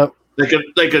much. Yeah. Yep.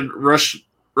 They could rush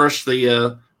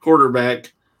the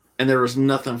quarterback, and there was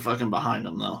nothing fucking behind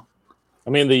them, though. I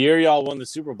mean, the year y'all won the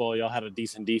Super Bowl, y'all had a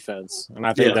decent defense, and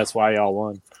I think that's why y'all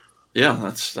won. Yeah,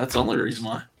 that's the only reason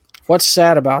why. What's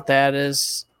sad about that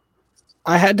is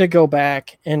I had to go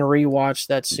back and rewatch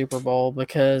that Super Bowl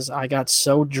because I got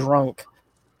so drunk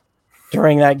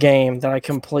during that game that I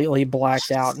completely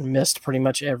blacked out and missed pretty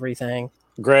much everything.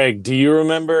 Greg, do you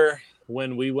remember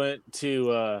when we went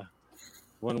to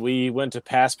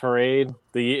Pass Parade?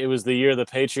 It was the year the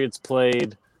Patriots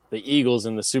played the Eagles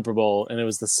in the Super Bowl, and it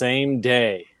was the same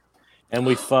day. And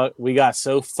we got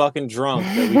so fucking drunk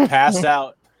that we passed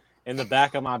out in the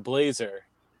back of my Blazer.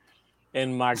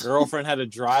 And my girlfriend had to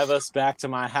drive us back to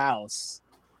my house.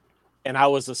 And I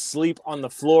was asleep on the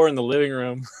floor in the living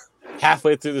room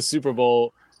halfway through the Super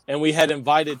Bowl. And we had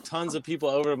invited tons of people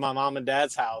over to my mom and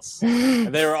dad's house. And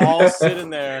they were all sitting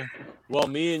there while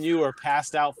me and you were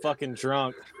passed out fucking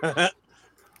drunk. And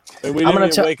we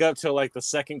didn't even wake up till like the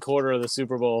second quarter of the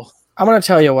Super Bowl. I'm going to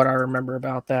tell you what I remember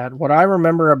about that. What I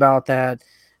remember about that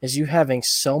is you having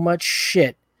so much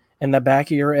shit in the back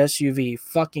of your SUV,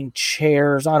 fucking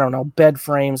chairs, I don't know, bed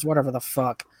frames, whatever the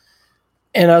fuck.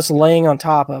 and us laying on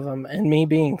top of him, and me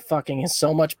being fucking in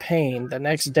so much pain the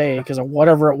next day because of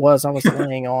whatever it was I was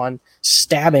laying on,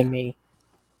 stabbing me.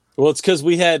 Well, it's because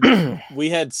we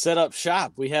had set up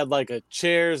shop. We had like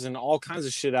chairs and all kinds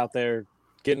of shit out there,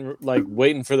 getting like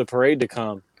waiting for the parade to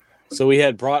come. So we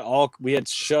had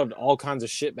shoved all kinds of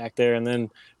shit back there, and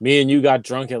then me and you got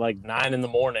drunk at like 9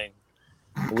 a.m.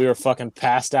 We were fucking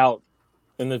passed out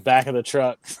in the back of the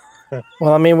truck.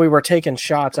 Well, I mean, we were taking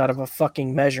shots out of a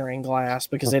fucking measuring glass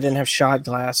because they didn't have shot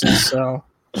glasses. So,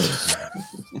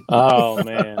 oh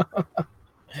man,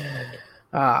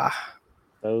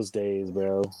 those days,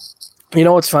 bro. You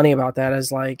know what's funny about that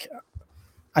is like,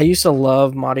 I used to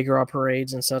love Mardi Gras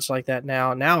parades and such like that.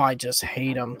 Now I just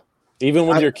hate them. Even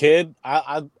with your kid,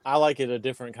 I like it a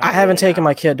different kind. I haven't taken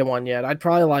my kid to one yet. I'd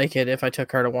probably like it if I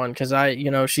took her to one because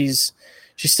she's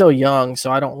still young, so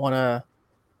I don't want to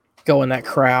go in that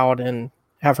crowd and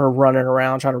have her running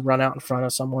around, try to run out in front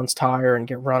of someone's tire and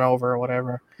get run over or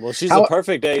whatever. Well, she's the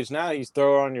perfect age now. You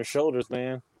throw her on your shoulders,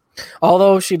 man.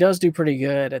 Although she does do pretty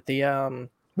good at the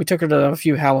we took her to a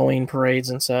few Halloween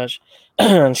parades and such,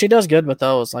 and she does good with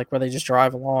those, like where they just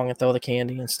drive along and throw the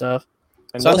candy and stuff.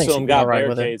 And so most of them got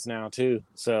barricades now too.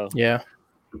 So yeah.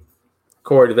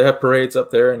 Corey, do they have parades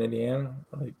up there in Indiana?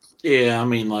 Yeah, I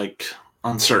mean, like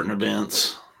on certain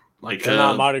events. Like they're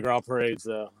not Mardi Gras parades,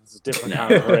 though. It's a different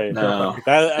kind of parade.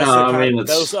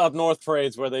 Those up north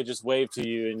parades where they just wave to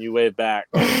you and you wave back.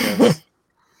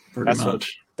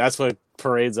 That's what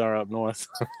parades are up north.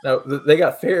 No, they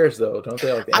got fairs though, don't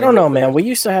they? I don't know, man. We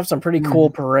used to have some pretty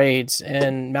cool parades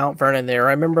in Mount Vernon. There,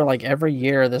 I remember like every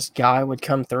year this guy would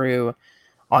come through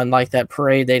on like that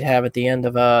parade they'd have at the end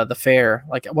of the fair.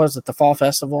 Like, was it the fall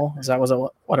festival? Is that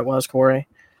what it was, Corey?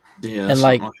 Yeah, and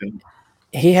like.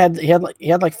 He had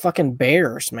like fucking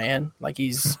bears, man. Like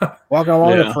he's walking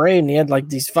along the parade, and he had like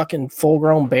these fucking full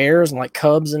grown bears and like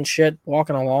cubs and shit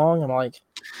walking along. I'm like,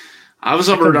 I was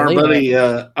over at our buddy.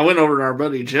 I went over to our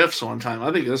buddy Jeff's one time.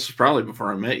 I think this was probably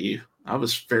before I met you. I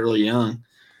was fairly young,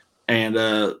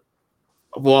 and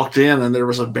walked in, and there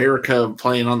was a bear cub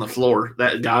playing on the floor.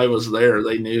 That guy was there.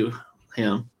 They knew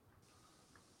him,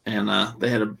 and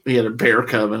he had a bear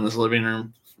cub in his living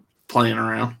room playing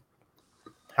around.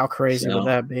 How crazy would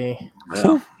that be?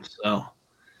 Yeah.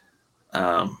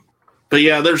 But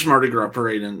yeah, there's Mardi Gras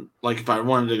parade, and like if I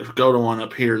wanted to go to one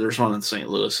up here, there's one in St.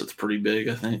 Louis. It's pretty big,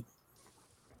 I think.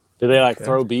 Do they like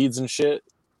throw beads and shit?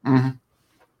 Mm-hmm.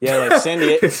 Yeah, like San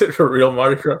Diego. Is it a real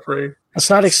Mardi Gras parade? It's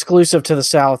not exclusive to the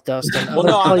South, Dustin.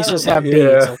 Other places have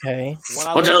beads. Okay.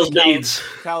 What's those beads?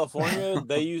 California,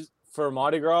 they use for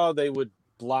Mardi Gras. They would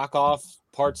block off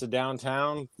parts of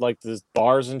downtown, like the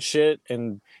bars and shit,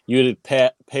 and you would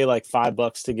pay like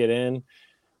 $5 to get in,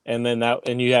 and then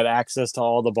you had access to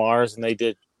all the bars, and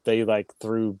they like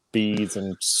threw beads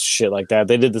and shit like that.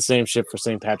 They did the same shit for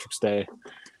St. Patrick's Day.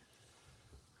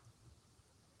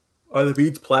 Are the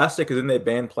beads plastic? Because then they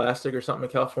banned plastic or something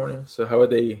in California. So how would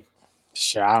they?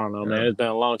 Shit, I don't know, man. It's been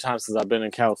a long time since I've been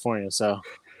in California, so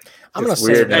I'm gonna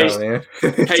say man.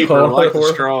 Paper like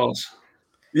the straws.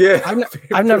 Yeah,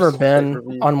 I've never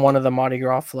been on one of the Mardi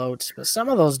Gras floats, but some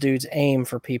of those dudes aim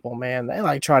for people, man. They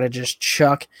like try to just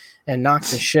chuck and knock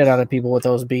the shit out of people with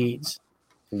those beads.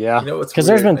 Yeah, because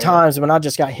there's been times when I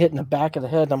just got hit in the back of the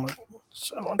head. And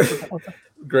I'm like,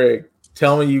 Greg,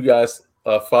 tell me you guys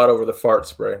fought over the fart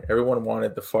spray. Everyone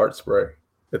wanted the fart spray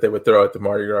that they would throw at the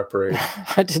Mardi Gras parade.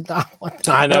 I did not want that.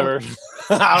 I never.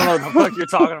 I don't know what the fuck you're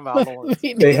talking about.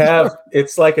 They have,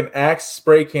 it's like an Axe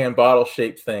spray can bottle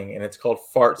shaped thing, and it's called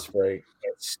fart spray.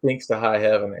 It stinks to high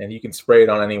heaven, and you can spray it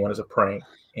on anyone as a prank.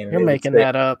 And you're making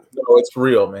that up. No, it's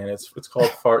real, man. It's called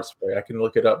fart spray. I can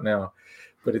look it up now,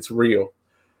 but it's real.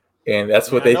 And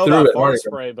that's what they threw at Mardi Gras.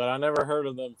 Spray, but I never heard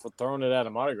of them for throwing it at a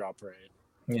Mardi Gras parade.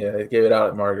 Yeah, they gave it out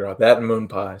at Mardi Gras. That and moon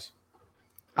pies.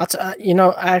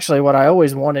 Actually, what I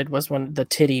always wanted was when the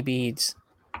titty beads,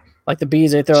 like the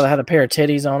beads they throw that had a pair of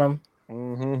titties on them.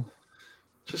 Mm-hmm.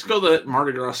 Just go to that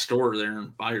Mardi Gras store there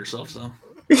and buy yourself some.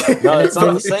 No, it's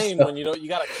not the same when you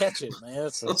got to catch it, man.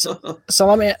 So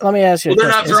let me ask you. Well, they're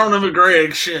not throwing them at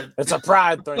Greg. Shit, it's a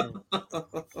pride thing.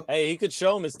 Hey, he could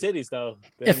show them his titties though.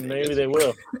 Maybe they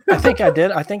will. I think I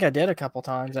did a couple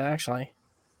times actually.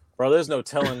 Bro, there's no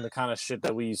telling the kind of shit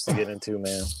that we used to get into,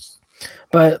 man.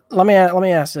 But let me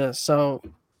ask this. So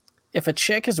if a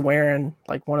chick is wearing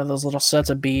like one of those little sets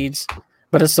of beads,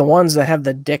 but it's the ones that have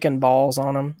the dick and balls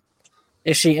on them,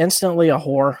 is she instantly a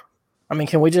whore? I mean,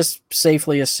 can we just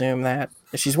safely assume that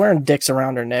if she's wearing dicks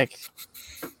around her neck,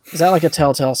 is that like a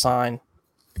telltale sign?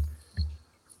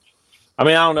 I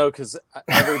mean, I don't know, because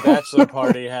every bachelor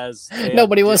party has...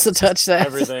 Nobody wants to touch that.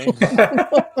 Everything.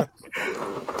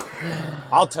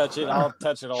 I'll touch it. I'll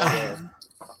touch it all day.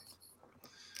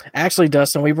 Actually,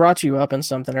 Dustin, we brought you up in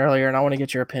something earlier, and I want to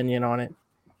get your opinion on it.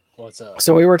 What's up?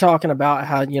 So we were talking about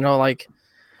how, like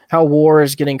how war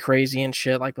is getting crazy and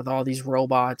shit, like with all these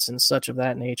robots and such of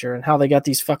that nature, and how they got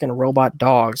these fucking robot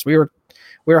dogs. We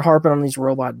were harping on these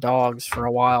robot dogs for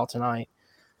a while tonight.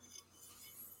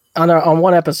 On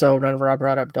one episode, whenever I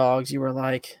brought up dogs, you were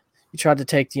like, you tried to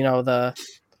take, the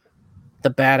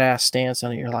badass stance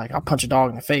on it. You're like, I'll punch a dog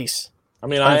in the face. I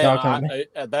mean,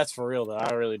 that's for real though.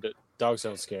 I really do. Dogs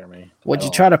don't scare me. Would you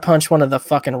try to punch one of the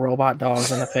fucking robot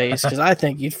dogs in the face? Because I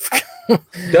think you'd.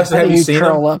 Dustin, have you seen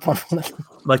curl them? Up on one of them.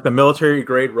 Like the military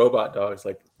grade robot dogs,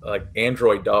 like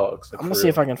android dogs. Like I'm gonna see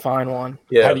if I can find one.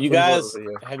 Yeah. Have you guys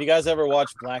ever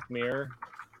watched Black Mirror?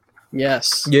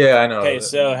 Yes. Yeah, I know. Okay,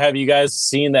 so have you guys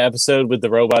seen the episode with the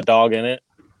robot dog in it?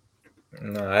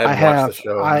 No, I haven't watched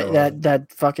the show.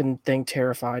 That fucking thing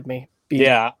terrified me.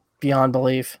 Beyond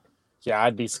belief. Yeah,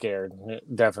 I'd be scared.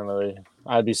 Definitely.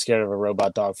 I'd be scared of a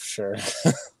robot dog for sure.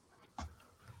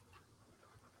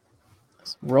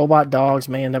 Robot dogs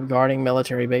may end up guarding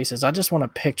military bases. I just want a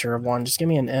picture of one. Just give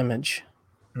me an image.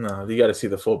 No, you got to see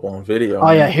the full blown video.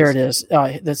 Oh yeah, here it is.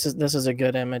 This is a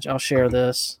good image. I'll share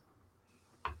this.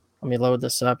 Let me load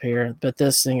this up here. But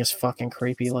this thing is fucking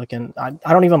creepy looking. I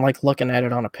don't even like looking at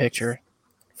it on a picture.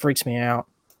 It freaks me out.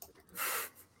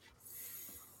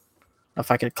 If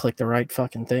I could click the right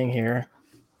fucking thing here.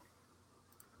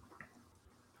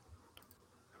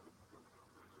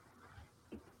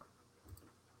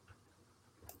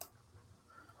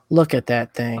 Look at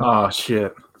that thing. Oh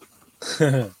shit.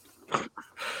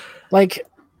 Like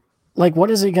what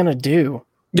is it gonna do?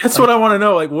 That's what I want to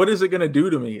know. Like, what is it gonna do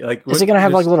to me? Like, is it gonna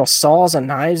have like little saws and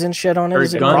knives and shit on it? Or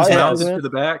is it guns mounted to the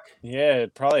back? Yeah,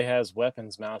 it probably has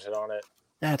weapons mounted on it.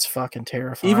 That's fucking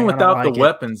terrifying. Even without the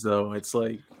weapons, though, it's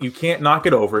like you can't knock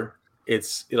it over.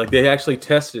 It's like they actually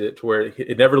tested it to where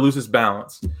it never loses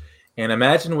balance. And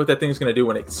imagine what that thing's going to do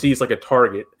when it sees like a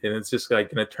target and it's just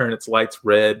like going to turn its lights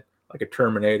red like a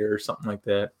Terminator or something like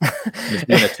that. Just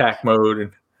be in attack mode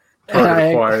and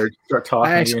target acquired. Start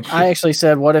talking. I actually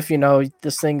said, what if,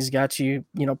 this thing's got you,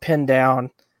 pinned down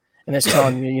and it's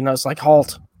telling you, it's like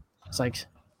halt. It's like,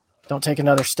 don't take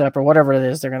another step or whatever it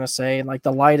is they're going to say. And like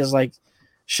the light is like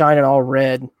shining all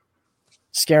red,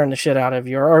 scaring the shit out of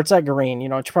you, or it's like green,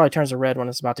 it probably turns to red when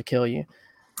it's about to kill you.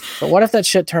 But what if that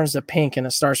shit turns to pink and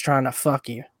it starts trying to fuck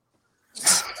you?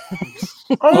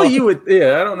 Only you would.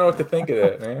 Yeah, I don't know what to think of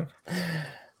that, man.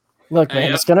 Look,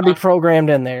 man, it's gonna be programmed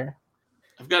in there.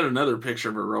 I've got another picture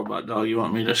of a robot dog. You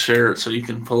want me to share it so you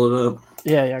can pull it up?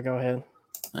 Yeah, go ahead.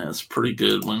 That's a pretty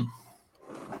good one.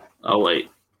 Oh wait,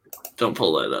 don't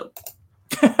pull that up.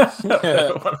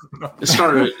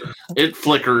 It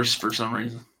flickers for some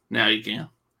reason. Now you can.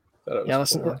 Yeah,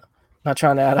 listen. Not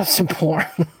trying to add up some porn.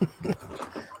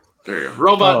 There you go.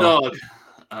 Robot dog.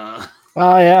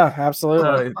 Oh yeah,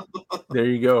 absolutely. There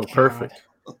you go. God. Perfect.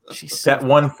 She's that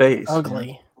one face.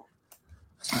 Ugly.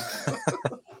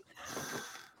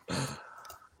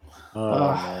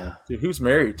 Man. Dude, who's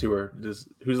married to her?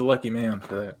 Who's a lucky man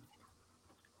for that?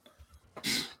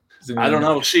 I don't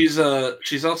know. She's also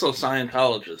a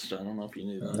Scientologist. I don't know if you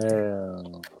knew that.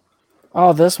 Yeah.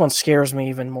 Oh, this one scares me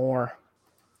even more.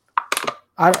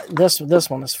 This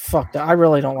one is fucked up. I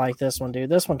really don't like this one, dude.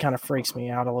 This one kind of freaks me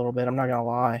out a little bit. I'm not gonna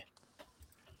lie.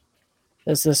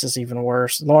 This is even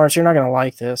worse. Lawrence, you're not gonna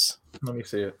like this. Let me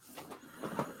see it.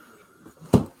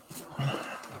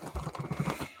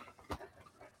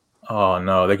 Oh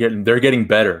no, they're getting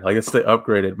better. Like it's the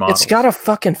upgraded model. It's got a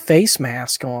fucking face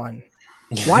mask on.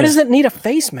 Why does it need a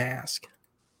face mask?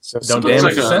 So don't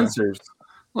damage the sensors.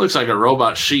 Looks like a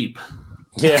robot sheep.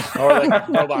 Yeah, or like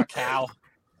a robot cow.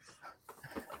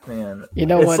 Man, you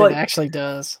know what it actually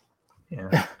does?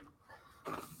 Yeah.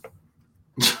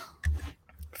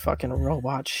 Fucking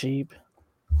robot sheep.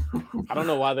 I don't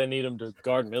know why they need them to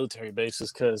guard military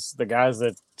bases, because the guys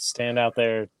that stand out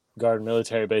there guard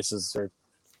military bases are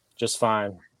just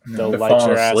fine. They'll light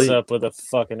your ass up with a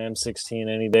fucking M16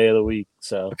 any day of the week.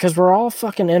 So because we're all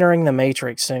fucking entering the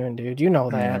Matrix soon, dude. You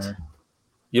know that. Yeah.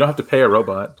 You don't have to pay a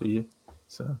robot, do you?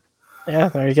 So yeah,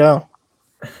 there you go.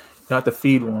 You don't have to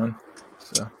feed one.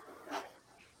 So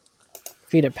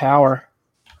feed it power.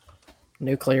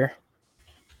 Nuclear.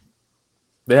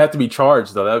 They have to be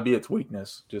charged though. That would be its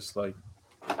weakness. Just like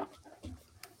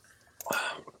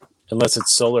unless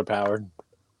it's solar powered.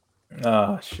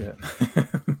 Oh shit.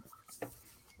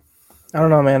 I don't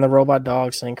know, man. The robot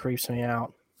dogs thing creeps me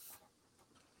out.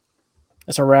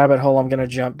 It's a rabbit hole I'm gonna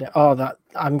jump down. Oh,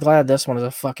 I'm glad this one is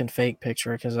a fucking fake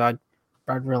picture, because I'd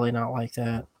really not like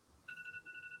that.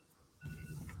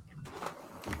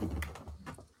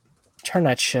 Turn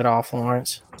that shit off,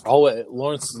 Lawrence. Oh,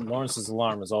 Lawrence's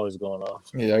alarm is always going off.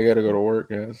 Yeah, I got to go to work,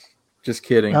 guys. Just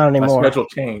kidding. Not anymore. My schedule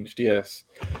changed. Yes,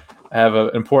 I have an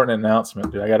important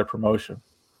announcement, dude. I got a promotion,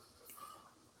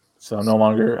 so I'm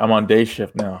on day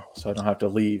shift now, so I don't have to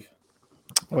leave.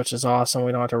 Which is awesome.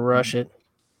 We don't have to rush it.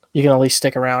 You can at least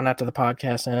stick around after the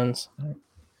podcast ends.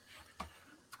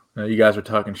 Now, you guys are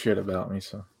talking shit about me,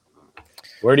 so.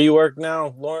 Where do you work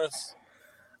now, Lawrence?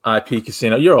 IP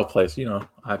Casino, your old place,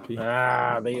 IP.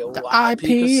 The IP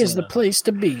is the place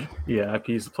to be. Yeah, IP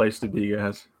is the place to be,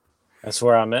 guys. That's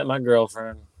where I met my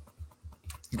girlfriend.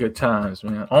 Good times,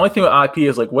 man. Only thing with IP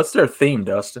is like, what's their theme,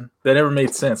 Dustin? That never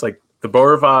made sense. Like the Beau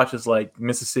Rivage is like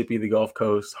Mississippi, the Gulf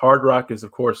Coast. Hard Rock is,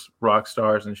 of course, rock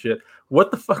stars and shit. What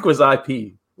the fuck was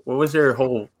IP? What was their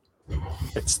whole?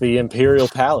 It's the Imperial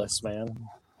Palace, man.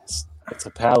 It's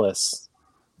a palace.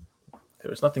 There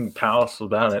was nothing palace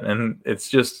about it, and it's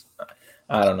just,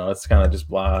 I don't know. It's kind of just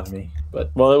blah to me.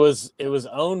 But well, it was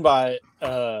owned by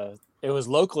it was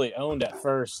locally owned at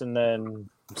first, and then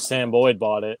Sam Boyd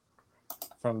bought it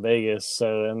from Vegas.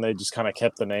 So and they just kind of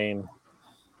kept the name.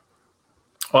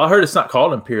 Well, I heard it's not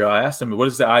called Imperial. I asked him, what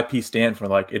does the IP stand for?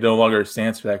 Like, it no longer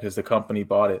stands for that because the company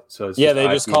bought it. So it's they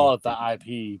just call it the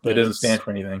IP. But it doesn't stand for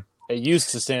anything. It used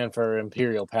to stand for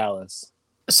Imperial Palace.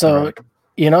 So,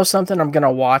 you know something I'm going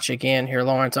to watch again here,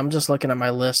 Lawrence? I'm just looking at my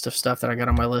list of stuff that I got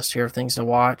on my list here of things to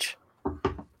watch.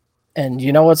 And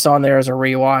you know what's on there as a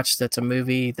rewatch that's a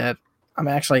movie that I'm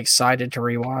actually excited to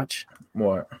rewatch?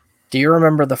 What? Do you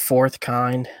remember The Fourth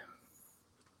Kind?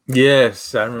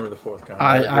 Yes, I remember The Fourth Kind.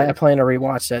 I plan to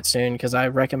rewatch that soon because I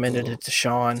recommended it to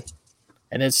Sean.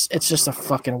 And it's just a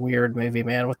fucking weird movie,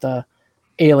 man, with the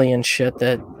alien shit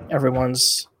that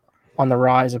everyone's on the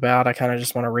rise about. I kind of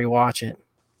just want to rewatch it.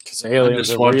 Because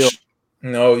aliens are real.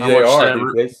 No, they are.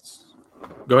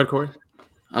 Go ahead, Corey.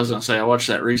 I was going to say, I watched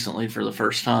that recently for the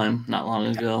first time not long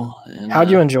ago. And,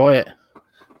 how'd you enjoy it?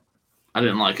 I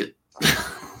didn't like it.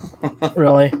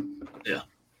 Really? Yeah.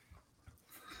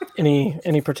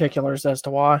 Any particulars as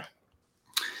to why?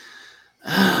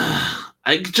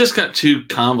 I just got too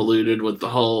convoluted with the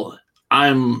whole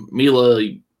I'm Mila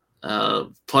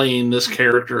playing this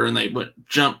character, and they would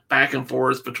jump back and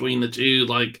forth between the two,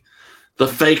 like the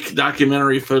fake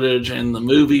documentary footage and the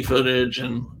movie footage,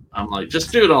 and I'm like,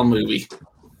 just do it all movie.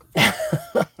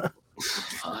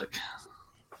 Fuck.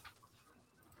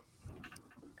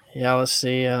 Yeah, let's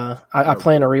see. I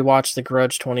plan to rewatch The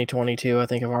Grudge 2022. I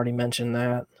think I've already mentioned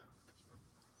that.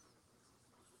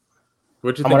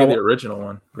 What'd you think of the original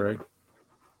one, Greg?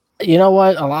 You know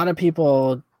what? A lot of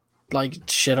people like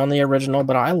shit on the original,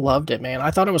 but I loved it, man.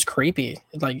 I thought it was creepy.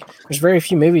 Like, there's very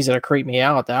few movies that creep me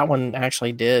out. That one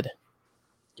actually did.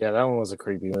 Yeah, that one was a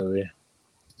creepy movie.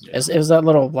 Yeah. It was that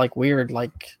little like weird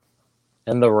like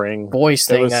and the ring voice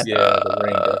thing.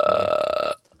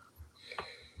 The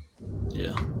ring.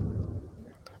 Yeah.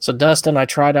 So Dustin, I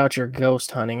tried out your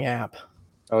ghost hunting app.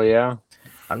 Oh yeah.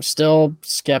 I'm still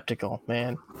skeptical,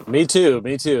 man. Me too.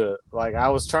 Like I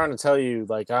was trying to tell you,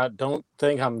 like I don't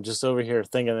think I'm just over here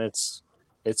thinking it's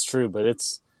true, but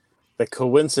it's the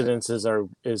coincidences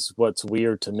is what's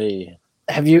weird to me.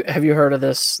 Have you heard of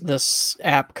this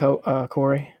app,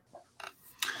 Corey?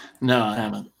 No, I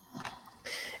haven't.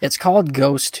 It's called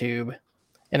GhostTube,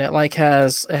 and it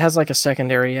has like a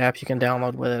secondary app you can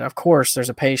download with it. Of course, there's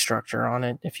a pay structure on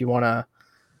it if you want to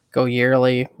go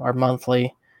yearly or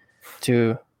monthly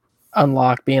to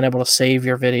unlock being able to save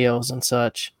your videos and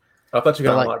such. I thought you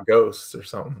could unlock ghosts or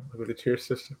something with the tier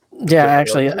system. Yeah,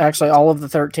 actually, all of the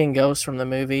 13 ghosts from the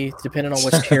movie, depending on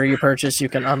which tier you purchase, you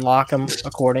can unlock them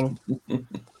according.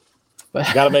 But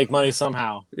you got to make money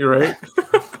somehow. You're right.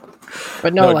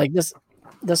 But no, like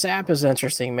this app is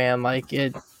interesting, man. Like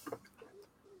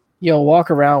you'll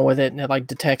walk around with it and it like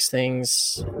detects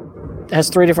things. It has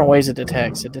 3 different ways it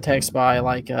detects. It detects by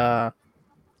like by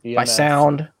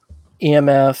sound,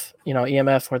 EMF,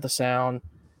 EMF for the sound,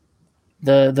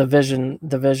 the vision,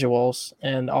 the visuals,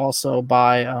 and also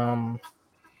by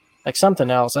like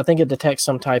something else. I think it detects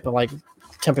some type of like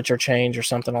temperature change or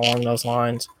something along those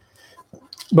lines.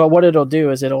 But what it'll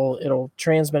do is it'll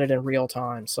transmit it in real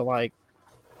time. So like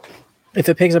if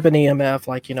it picks up an EMF,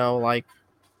 like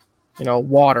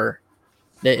water,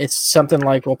 it's something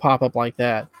like will pop up like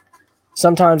that.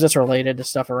 Sometimes it's related to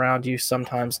stuff around you,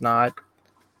 sometimes not.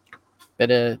 But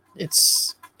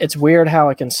it's weird how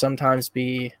it can sometimes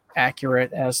be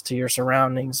accurate as to your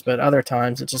surroundings, but other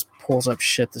times it just pulls up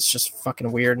shit that's just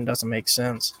fucking weird and doesn't make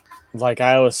sense. Like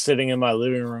I was sitting in my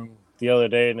living room the other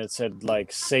day and it said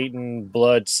like Satan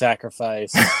blood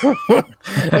sacrifice. Get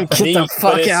the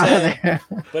fuck out of there.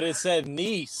 But it said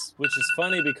niece, which is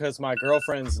funny because my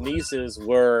girlfriend's nieces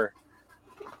were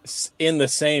in the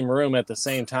same room at the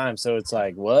same time. So it's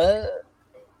like, what?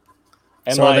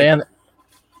 And so like,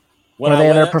 were they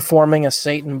in there performing a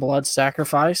Satan blood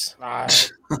sacrifice?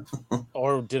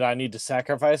 Or did I need to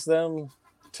sacrifice them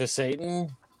to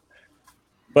Satan?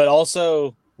 But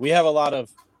also, we have a lot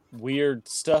of weird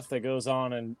stuff that goes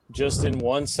on, and just in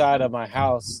one side of my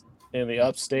house in the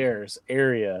upstairs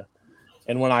area.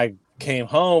 And when I came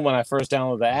home, when I first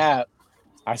downloaded the app,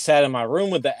 I sat in my room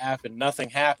with the app and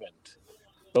nothing happened.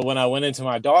 But when I went into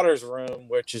my daughter's room,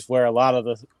 which is where a lot of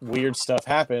the weird stuff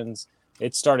happens,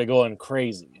 it started going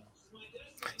crazy.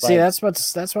 See, that's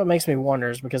what makes me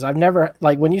wonder, is because I've never,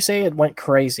 like, when you say it went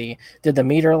crazy, did the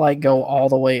meter like go all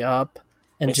the way up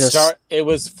and it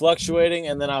was fluctuating,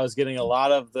 and then I was getting a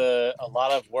lot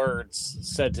of words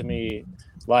said to me,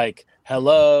 like,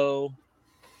 hello,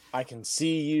 I can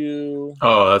see you.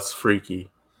 Oh, that's freaky.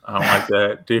 I don't like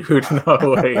that, dude.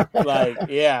 No way. Like,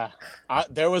 yeah.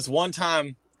 There was one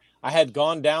time I had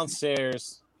gone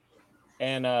downstairs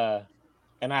and I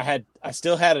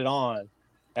still had it on,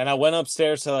 and I went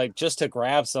upstairs to like just to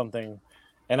grab something,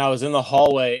 and I was in the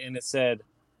hallway and it said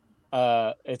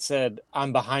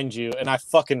I'm behind you, and I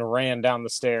fucking ran down the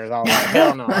stairs. I was like,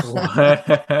 hell no.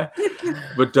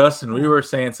 But Dustin, we were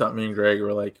saying something, me and Greg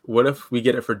were like, what if we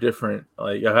get it for different,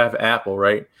 like I have Apple,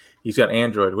 right? He's got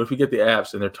Android. What if we get the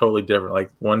apps and they're totally different?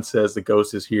 Like one says the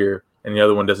ghost is here and the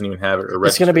other one doesn't even have it. Or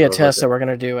it's going to be a test that we're going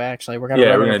to do. Actually, we're going to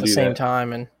run it at the same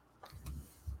time. And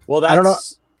well, I don't know.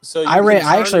 So I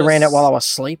actually ran it while I was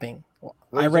sleeping.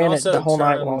 I ran it the whole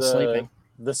night while I was sleeping.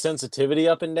 The sensitivity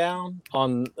up and down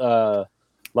on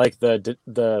like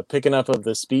the picking up of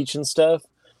the speech and stuff.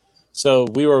 So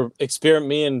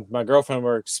me and my girlfriend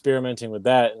were experimenting with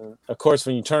that, and of course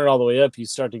when you turn it all the way up you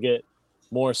start to get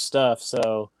more stuff.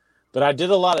 So but I did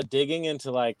a lot of digging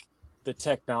into like the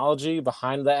technology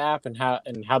behind the app and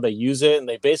how they use it, and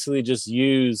they basically just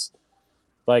use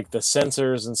like the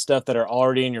sensors and stuff that are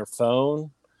already in your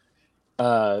phone.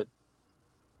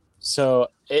 So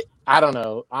I don't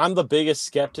know. I'm the biggest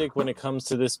skeptic when it comes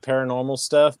to this paranormal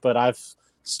stuff, but I've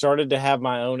started to have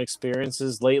my own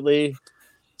experiences lately.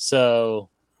 So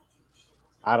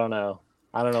I don't know.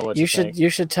 I don't know what you think. You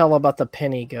should tell about the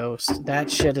penny ghost. That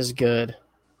shit is good.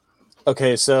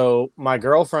 Okay, so my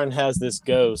girlfriend has this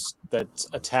ghost that's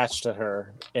attached to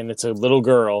her, and it's a little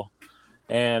girl,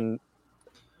 and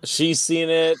she's seen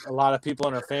it. A lot of people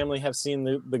in her family have seen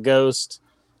the ghost.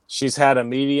 She's had a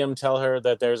medium tell her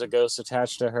that there's a ghost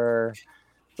attached to her,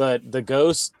 but the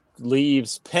ghost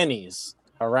leaves pennies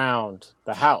around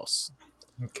the house.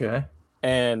 Okay.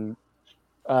 And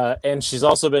she's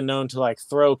also been known to like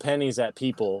throw pennies at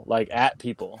people. Like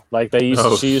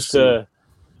she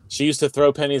used to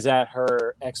throw pennies at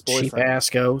her ex-boyfriend. Cheap ass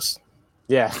ghost.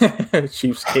 Yeah.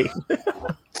 Cheapskate.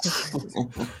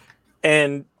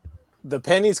 And the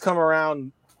pennies come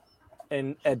around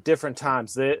and at different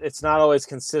times. It's not always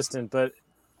consistent, but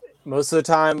most of the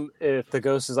time, if the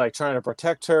ghost is like trying to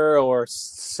protect her or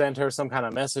send her some kind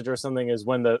of message or something, is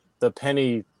when the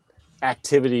penny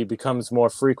activity becomes more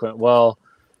frequent. Well,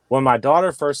 when my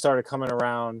daughter first started coming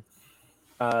around,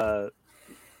 the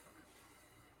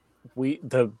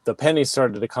pennies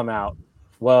started to come out.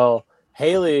 Well,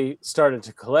 Haley started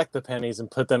to collect the pennies and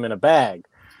put them in a bag.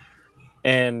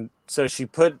 And so she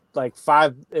put like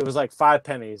 5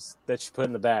 pennies that she put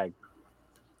in the bag.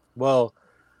 Well,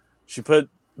 she put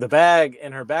the bag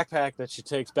in her backpack that she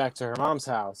takes back to her mom's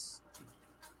house.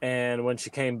 And when she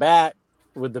came back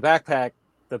with the backpack,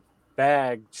 the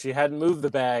bag, she hadn't moved the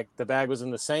bag. The bag was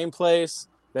in the same place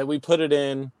that we put it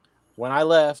in when I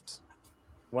left,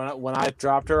 when I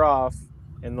dropped her off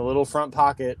in the little front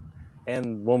pocket.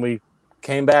 And when we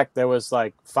came back, there was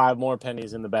like 5 more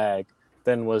pennies in the bag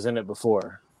than was in it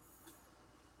before.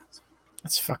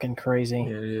 That's fucking crazy.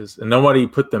 Yeah, it is. And nobody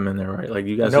put them in there, right? Like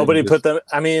you guys. Nobody put them.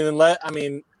 I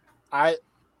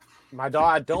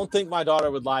don't think my daughter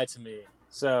would lie to me.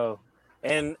 So,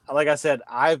 and like I said,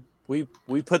 we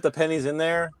put the pennies in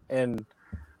there, and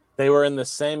they were in the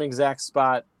same exact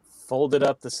spot, folded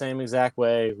up the same exact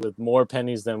way, with more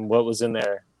pennies than what was in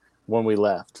there when we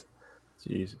left.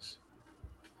 Jesus.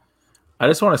 I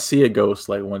just want to see a ghost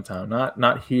like one time,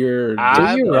 not here. Do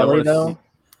you really though?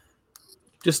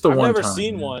 Just the I've one time. I've never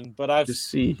seen one, but I've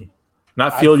just see,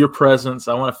 not feel your presence.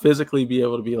 I want to physically be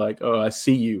able to be like, oh, I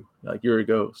see you, like you're a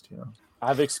ghost. You know.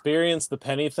 I've experienced the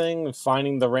penny thing,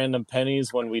 finding the random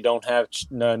pennies when we don't have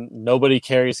nobody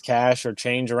carries cash or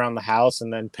change around the house,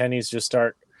 and then pennies just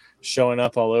start showing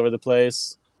up all over the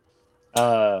place.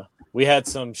 We had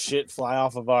some shit fly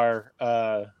off of our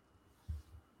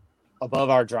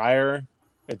above our dryer.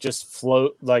 It just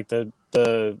float like the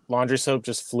laundry soap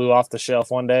just flew off the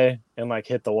shelf one day and like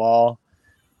hit the wall.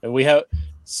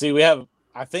 And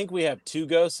I think we have 2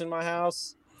 ghosts in my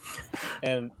house,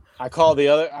 and I call the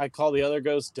other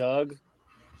ghost Doug,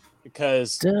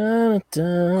 because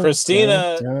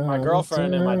Christina, my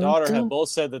girlfriend, and my daughter have both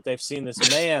said that they've seen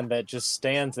this man that just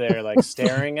stands there like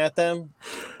staring at them.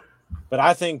 But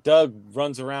I think Doug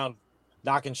runs around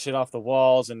knocking shit off the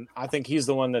walls, and I think he's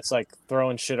the one that's like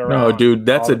throwing shit around. No, dude,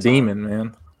 that's a demon,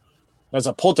 man. That's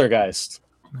a poltergeist.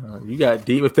 You got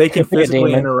deep. If they can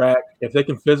physically interact,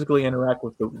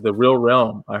 with the real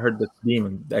realm, I heard that's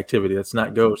demon activity. That's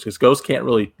not ghosts, because ghosts can't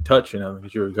really touch,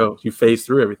 because you're a ghost. You phase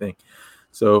through everything.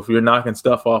 So if you're knocking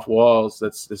stuff off walls,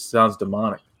 this sounds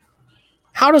demonic.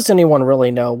 How does anyone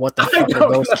really know what the fuck a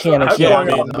ghost can and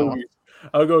can't do?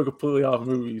 I'll go completely off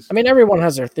movies. I mean, everyone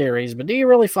has their theories, but do you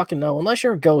really fucking know? Unless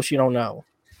you're a ghost, you don't know.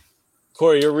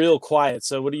 Corey, you're real quiet.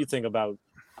 So what do you think about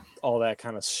all that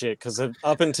kind of shit? Because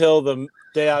up until the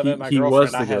day I met my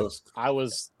girlfriend, I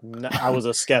was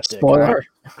a skeptic. Spoiler.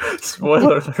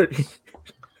 Spoiler.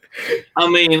 I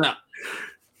mean,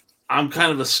 I'm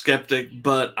kind of a skeptic,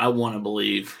 but I want to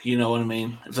believe. You know what I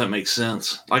mean? If that makes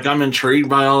sense. Like, I'm intrigued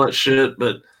by all that shit,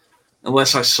 but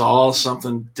unless I saw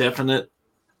something definite,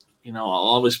 I'll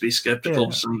always be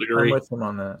skeptical to some degree. I'm with him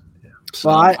on that. Yeah. So,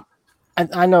 well,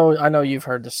 I know you've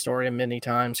heard the story many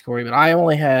times, Corey, but I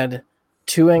only had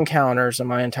 2 encounters in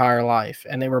my entire life,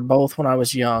 and they were both when I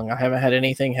was young. I haven't had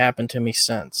anything happen to me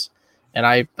since, and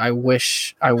I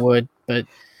wish I would, but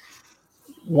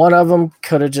one of them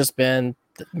could have just been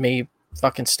me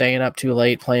fucking staying up too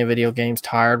late, playing video games,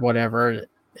 tired, whatever.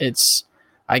 I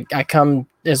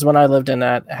when I lived in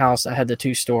that house. I had the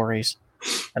 2 stories,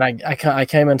 and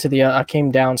I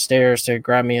came downstairs to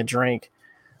grab me a drink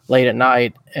late at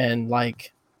night, and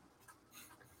like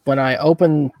when I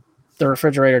opened the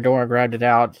refrigerator door and grabbed it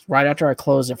out, right after I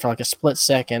closed it for like a split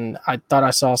second, I thought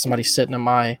I saw somebody sitting at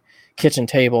my kitchen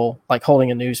table, like holding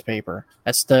a newspaper.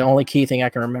 That's the only key thing I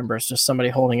can remember. It's just somebody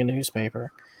holding a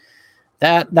newspaper.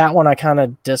 That one I kind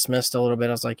of dismissed a little bit.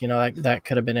 I was like, that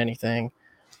could have been anything.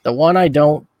 The one I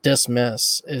don't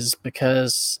dismiss is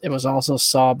because it was also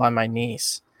saw by my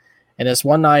niece. And this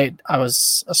one night I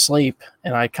was asleep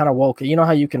and I kind of woke. You know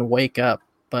how you can wake up,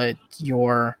 but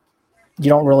you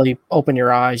don't really open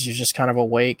your eyes. You're just kind of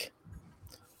awake.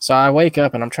 So I wake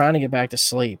up and I'm trying to get back to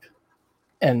sleep.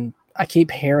 And I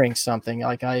keep hearing something.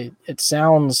 It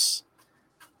sounds...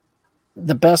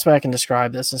 The best way I can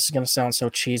describe this is going to sound so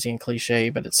cheesy and cliche,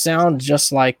 but it sounds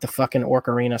just like the fucking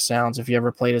Ocarina sounds if you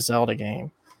ever played a Zelda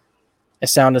game. It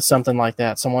sounded something like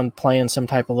that. Someone playing some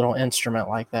type of little instrument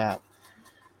like that.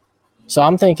 So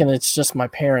I'm thinking it's just my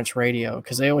parents' radio,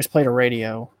 because they always played a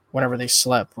radio whenever they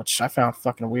slept, which I found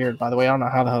fucking weird, by the way. I don't know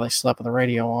how the hell they slept with the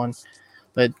radio on,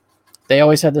 but they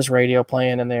always had this radio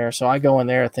playing in there. So I go in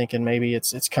there thinking maybe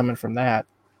it's coming from that.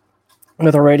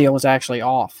 But the radio was actually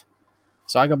off.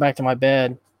 So I go back to my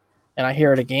bed and I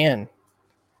hear it again.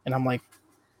 And I'm like,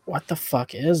 what the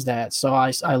fuck is that? So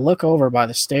I look over by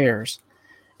the stairs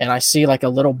and I see like a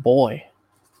little boy.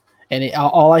 And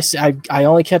all I see, I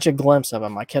only catch a glimpse of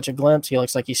him. I catch a glimpse. He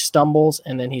looks like he stumbles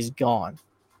and then he's gone.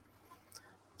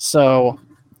 So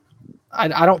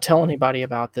I don't tell anybody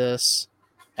about this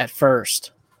at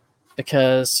first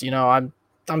because,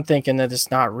 I'm thinking that it's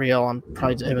not real.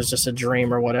 It was just a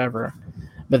dream or whatever.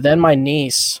 But then my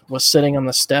niece was sitting on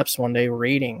the steps one day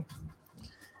reading,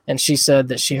 and she said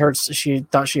that she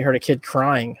thought she heard a kid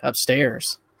crying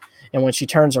upstairs. And when she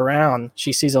turns around,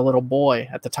 she sees a little boy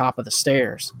at the top of the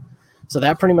stairs. So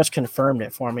that pretty much confirmed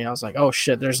it for me. I was like, oh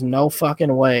shit, there's no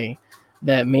fucking way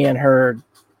that me and her,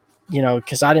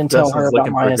 because I didn't tell her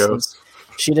about my instance.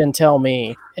 She didn't tell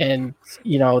me. And,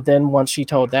 then once she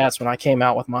told that's when I came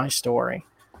out with my story.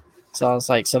 So I was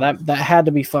like, so that had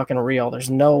to be fucking real. There's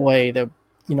no way that,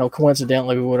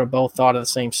 coincidentally, we would have both thought of the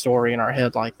same story in our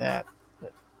head like that.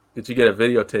 Did you get a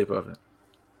videotape of it?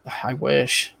 I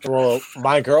wish. Well,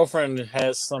 my girlfriend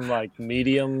has some like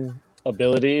medium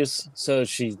abilities, so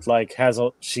she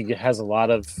has a lot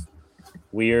of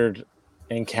weird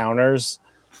encounters.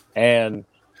 And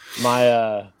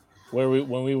my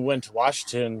when we went to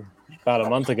Washington about a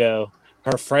month ago,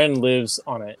 her friend lives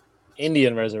on an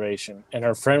Indian reservation, and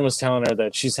her friend was telling her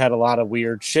that she's had a lot of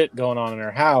weird shit going on in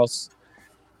her house.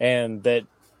 And that,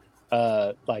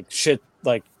 shit,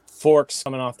 like forks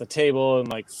coming off the table and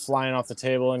like flying off the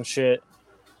table and shit,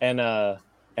 and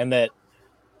that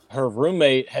her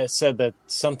roommate has said that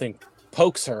something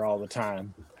pokes her all the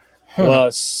time. Well,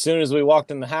 as soon as we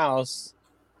walked in the house,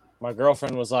 my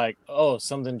girlfriend was like, "Oh,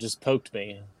 something just poked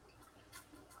me,"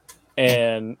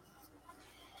 and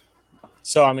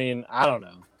so I mean, I don't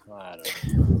know.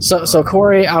 So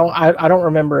Corey, I don't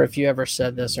remember if you ever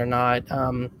said this or not.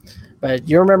 But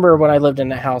you remember when I lived in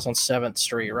that house on 7th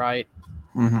Street, right?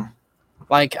 Mm-hmm.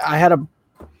 Like, I had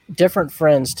different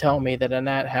friends tell me that in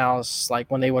that house, like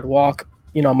when they would walk,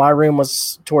 my room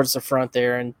was towards the front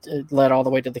there and it led all the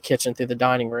way to the kitchen through the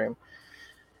dining room.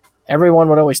 Everyone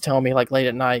would always tell me, like, late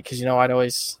at night, because, I'd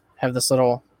always have this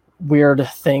little weird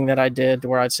thing that I did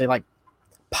where I'd say, like,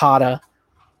 Pata.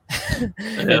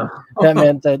 Yeah.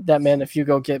 that meant if you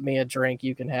go get me a drink,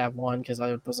 you can have one, because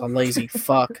I was a lazy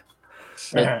fuck.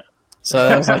 So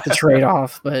that was like the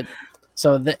trade-off. But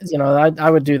so, I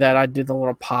would do that. I'd do the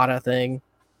little Pata thing.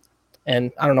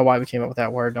 And I don't know why we came up with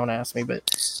that word. Don't ask me. But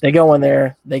they go in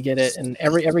there, they get it, and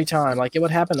every time, like, it would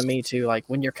happen to me too. Like,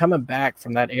 when you're coming back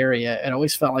from that area, it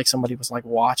always felt like somebody was like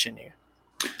watching you.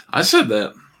 I said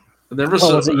that. There was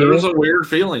a weird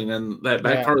feeling in that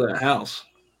back part of that house.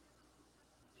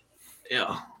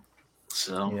 Yeah.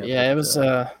 So it was.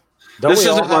 Don't we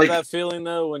all have that feeling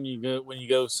though when you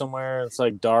go somewhere it's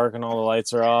like dark and all the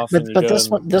lights are off? But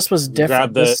this was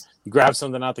different. You grab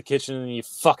something out the kitchen and you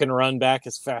fucking run back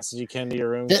as fast as you can to your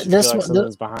room.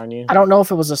 Someone's behind you. I don't know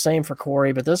if it was the same for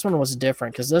Corey, but this one was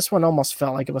different because this one almost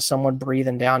felt like it was someone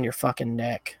breathing down your fucking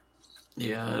neck.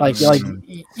 Yeah, like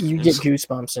you get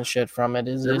goosebumps and shit from it.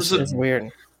 It's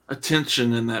weird. A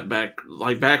tension in that back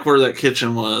where that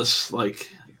kitchen was,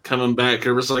 like coming back.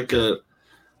 There was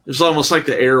it was almost like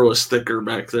the air was thicker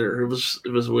back there. It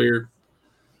was weird.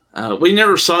 We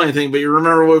never saw anything, but you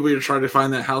remember when we were trying to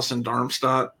find that house in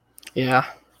Darmstadt? Yeah.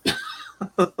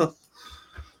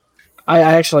 I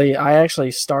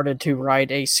actually started to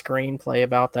write a screenplay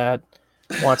about that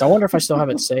once. I wonder if I still have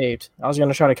it saved. I was going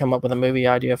to try to come up with a movie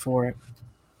idea for it.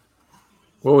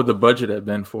 What would the budget have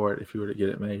been for it if you were to get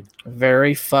it made?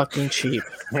 Very fucking cheap.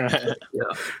 Yeah.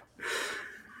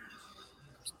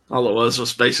 All it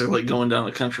was basically going down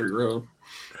a country road.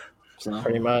 So.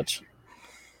 Pretty much.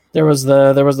 There was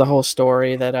the whole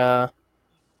story that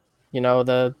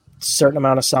the certain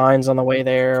amount of signs on the way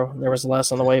there was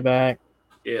less on the way back.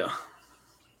 Yeah.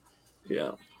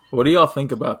 What do y'all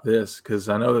think about this? Because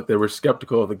I know that they were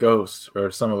skeptical of the ghosts,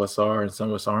 or some of us are and some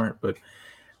of us aren't, but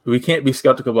we can't be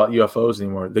skeptical about UFOs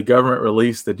anymore. The government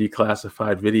released the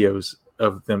declassified videos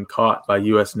of them caught by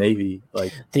U.S. Navy.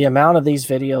 Like, the amount of these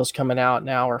videos coming out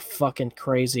now are fucking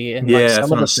crazy, and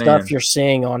some of the stuff you're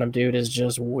seeing on them, dude, is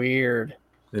just weird.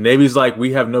 The Navy's like,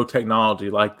 we have no technology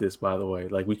like this, by the way.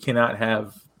 Like, we cannot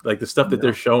have, like, the stuff that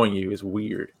they're showing you is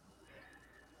weird.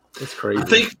 It's crazy.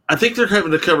 I think they're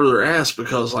having to cover their ass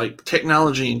because, like,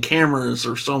 technology and cameras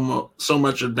are so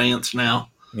much advanced now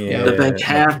that they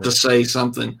have to say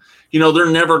something.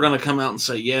 They're never going to come out and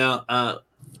say,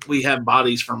 we have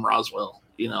bodies from Roswell.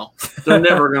 They're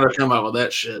never going to come out with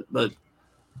that shit. But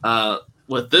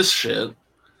with this shit,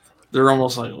 they're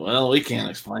almost like, well, we can't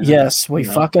explain it. Yes, we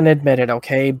fucking admit it,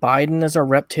 okay? Biden is a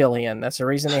reptilian. That's the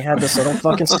reason he had this little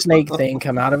fucking snake thing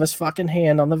come out of his fucking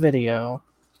hand on the video.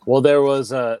 Well, there's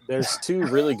two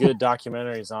really good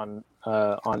documentaries on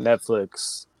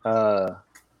Netflix. I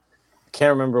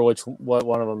can't remember what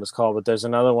one of them is called, but there's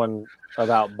another one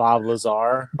about Bob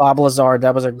Lazar. Bob Lazar,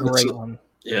 that was a great one.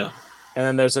 Yeah. And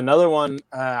then there's another one,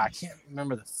 I can't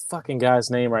remember the fucking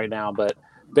guy's name right now, but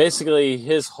basically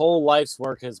his whole life's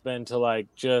work has been to like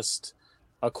just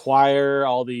acquire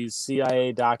all these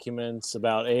CIA documents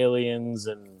about aliens,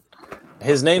 and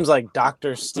his name's like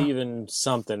Dr. Steven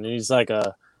something. And he's like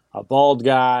a bald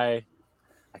guy.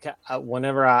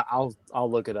 I'll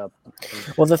look it up.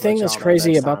 Well, the thing that's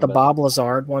crazy about the Bob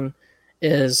Lazar one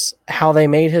is how they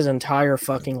made his entire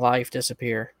fucking life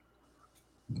disappear.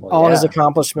 All his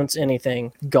accomplishments,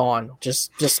 anything gone,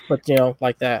 just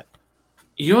like that.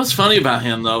 You know what's funny about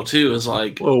him though too is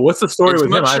like, well, what's the story with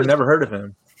him? I've never heard of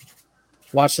him.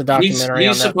 Watch the documentary.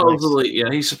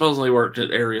 He supposedly worked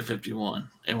at Area 51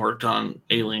 and worked on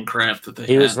alien craft that they had.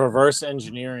 He was reverse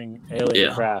engineering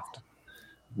alien craft.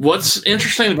 What's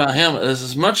interesting about him is,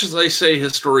 as much as they say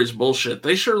his story's bullshit,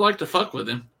 they sure like to fuck with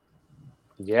him.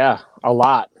 Yeah, a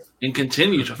lot, and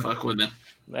continue to fuck with him.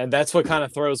 And that's what kind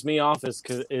of throws me off is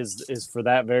for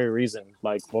that very reason.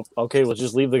 Like, well, okay, we'll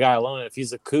just leave the guy alone. If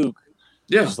he's a kook,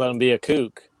 just let him be a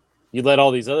kook. You let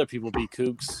all these other people be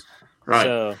kooks. Right.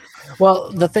 So,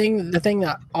 well, the thing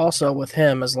that also with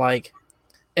him is like,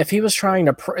 if he was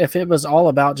if it was all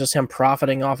about just him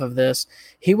profiting off of this,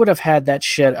 he would have had that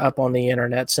shit up on the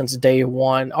internet since day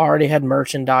one. Already had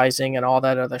merchandising and all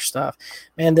that other stuff.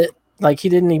 Man, he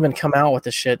didn't even come out with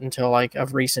the shit until like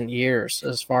of recent years,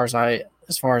 as far as I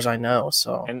know.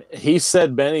 So, and he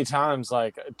said many times,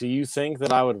 like, "Do you think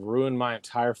that I would ruin my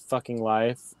entire fucking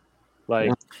life?"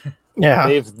 Like, yeah,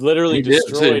 they've literally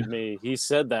destroyed me. He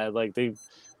said that, like,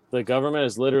 the government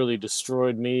has literally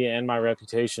destroyed me and my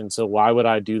reputation. So why would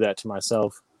I do that to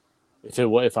myself?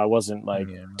 if I wasn't like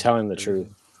telling the truth.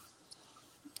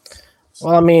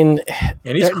 Well, I mean,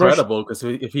 and he's credible because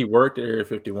if he worked at Area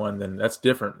 51, then that's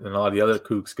different than a lot of the other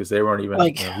kooks because they weren't even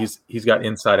like he's got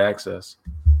inside access.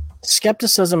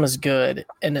 Skepticism is good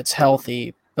and it's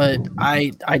healthy, but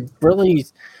I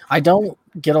don't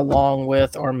get along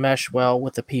with or mesh well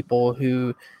with the people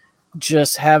who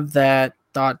just have that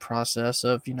thought process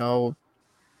of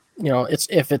it's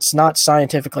if it's not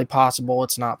scientifically possible,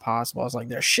 it's not possible. It's like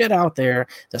there's shit out there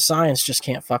the science just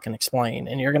can't fucking explain,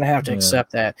 and you're gonna have to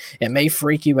accept that. It may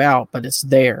freak you out, but it's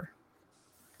there.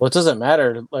 Well, it doesn't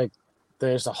matter. Like,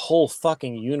 there's a whole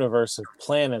fucking universe of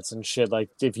planets and shit. Like,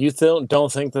 if you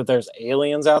don't think that there's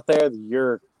aliens out there,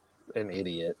 you're an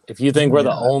idiot. If you think we're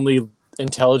the only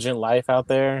intelligent life out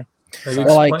there,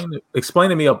 explain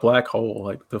to me a black hole.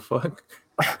 Like, the fuck.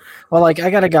 Well, like I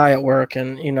got a guy at work,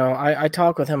 and I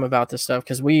talk with him about this stuff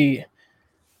because we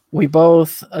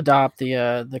both adopt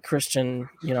the Christian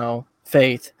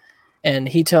faith, and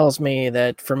he tells me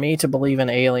that for me to believe in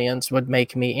aliens would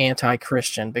make me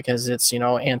anti-Christian because it's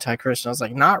anti-Christian. I was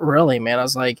like, not really, man. I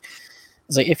was like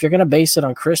if you're gonna base it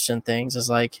on Christian things, it's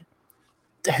like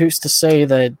who's to say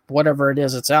that whatever it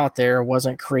is that's out there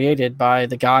wasn't created by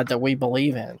the God that we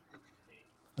believe in? I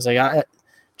was like,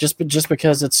 just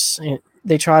because it's.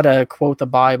 They try to quote the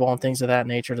Bible and things of that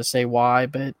nature to say why,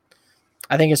 but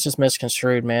I think it's just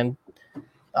misconstrued, man.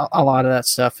 A lot of that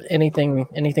stuff, anything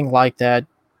like that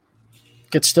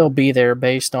could still be there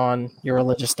based on your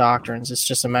religious doctrines. It's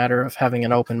just a matter of having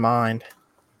an open mind.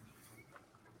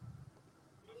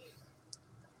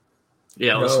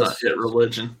 Yeah, let's not hit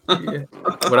religion. What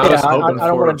I was hoping I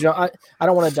don't want to. I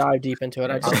don't want to dive deep into it.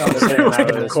 I just thought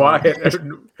it was quiet.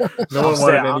 No one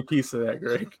wanted any piece of that,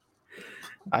 Greg.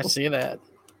 I see that.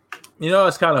 I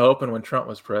was kind of hoping when Trump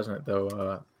was president,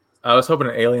 though. I was hoping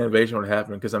an alien invasion would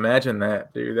happen because imagine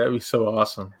that, dude. That'd be so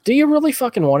awesome. Do you really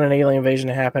fucking want an alien invasion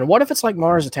to happen? What if it's like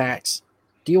Mars attacks?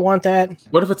 Do you want that?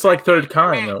 What if it's like Third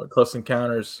Kind, though? Close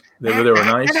Encounters. They were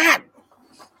nice.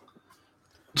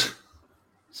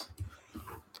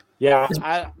 Yeah,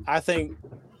 I think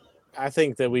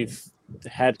that we've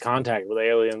had contact with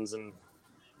aliens and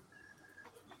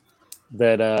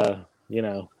that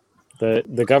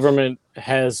the government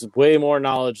has way more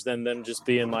knowledge than them just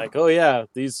being like, oh yeah,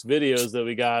 these videos that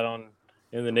we got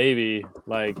in the Navy,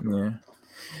 like. Yeah.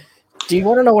 Do you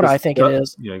want to know what I think it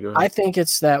is? Yeah, go ahead. I think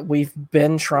it's that we've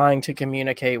been trying to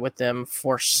communicate with them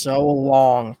for so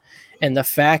long, and the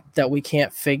fact that we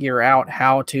can't figure out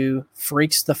how to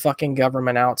freaks the fucking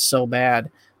government out so bad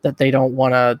that they don't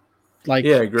want to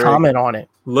comment on it.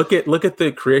 Look at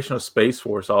the creation of Space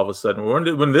Force all of a sudden.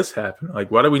 When this happened?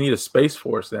 Like, why do we need a Space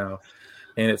Force now?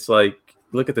 And it's like,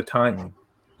 look at the timing.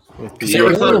 You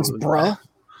ever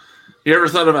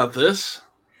thought about this?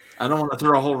 I don't want to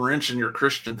throw a whole wrench in your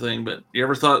Christian thing, but you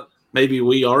ever thought maybe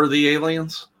we are the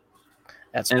aliens?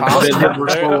 That's possible.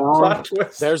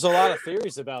 There's a lot of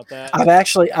theories about that. I've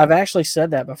actually said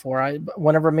that before.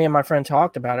 Whenever me and my friend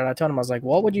talked about it, I told him, I was like,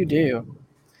 what would you do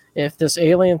if this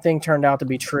alien thing turned out to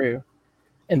be true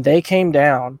and they came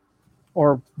down,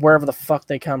 or wherever the fuck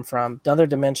they come from, the other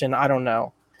dimension, I don't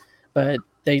know. But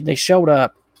they showed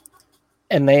up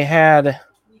and they had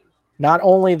not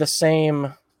only the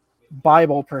same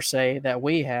Bible per se that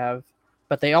we have,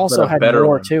 but they also had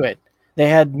more to it. They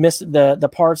had missed the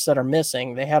parts that are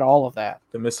missing. They had all of that.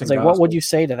 The missing. Like, what would you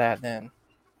say to that then?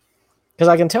 Because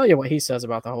I can tell you what he says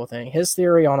about the whole thing. His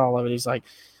theory on all of it, he's like,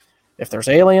 if there's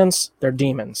aliens, they're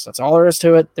demons. That's all there is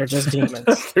to it. They're just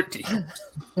demons. They're demons.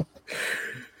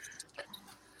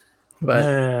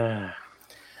 But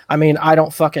I mean, I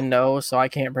don't fucking know, so I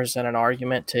can't present an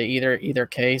argument to either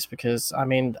case because I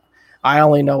mean, I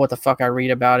only know what the fuck I read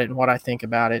about it and what I think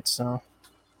about it. So,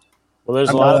 well, there's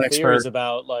a lot of theories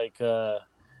about like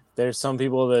there's some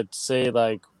people that say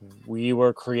like we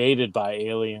were created by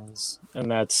aliens, and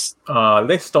that's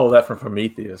they stole that from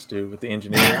Prometheus, dude, with the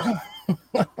engineers.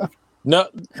 No,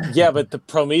 yeah, but the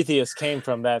Prometheus came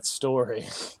from that story.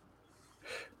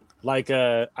 Like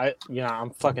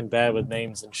I'm fucking bad with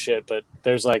names and shit, but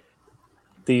there's like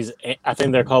these, I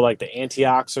think they're called like the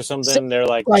Antiochs or something. They're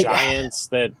like giants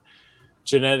that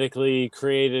genetically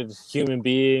created human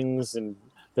beings, and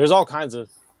there's all kinds of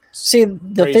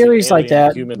the theories like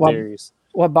that. Theories.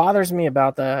 What bothers me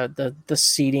about the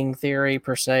seeding theory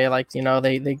per se, like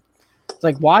they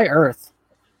like, why Earth?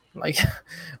 Like,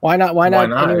 why not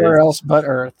anywhere else but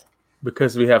Earth?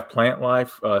 Because we have plant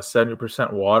life,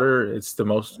 70% water. It's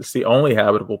the only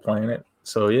habitable planet.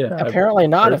 So yeah. Apparently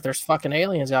not. If there's fucking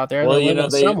aliens out there, they're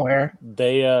somewhere.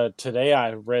 They today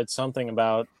I read something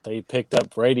about they picked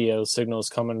up radio signals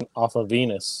coming off of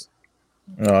Venus.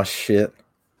 Oh shit.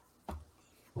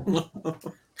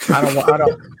 I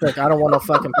don't want no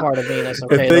fucking part of Venus.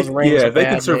 Okay, those rings are if they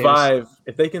bad can survive, news.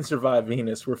 if they can survive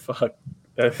Venus, we're fucked.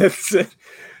 That's it.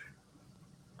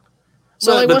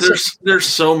 So, but there's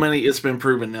so many. It's been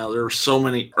proven now. There are so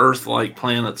many Earth-like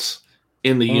planets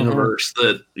in the universe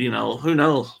that who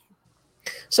knows.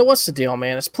 So what's the deal,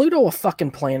 man? Is Pluto a fucking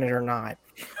planet or not?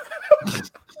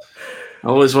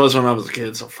 Always was when I was a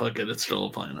kid. So fuck it, it's still a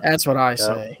planet. That's what I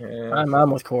say. Yeah.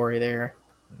 I'm with Corey there.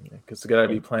 Because it's gotta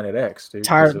be Planet X, dude.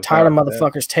 Tired of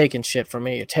motherfuckers taking shit from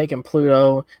me. You're taking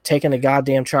Pluto, taking the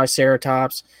goddamn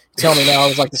Triceratops. Tell me now it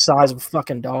was like the size of a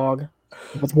fucking dog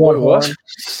with one horn.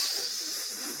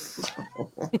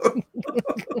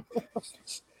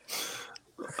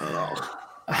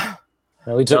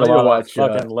 We took a lot of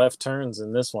fucking left turns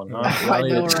in this one, huh? I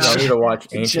know, right? I need to watch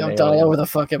Ancient Jumped Aliens. all over the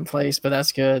fucking place, but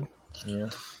that's good. Yeah.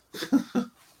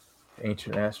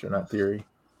 Ancient Astronaut Theory.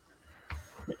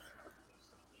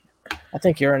 I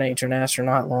think you're an ancient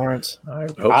astronaut, Lawrence. I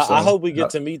hope so. I hope we get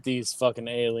to meet these fucking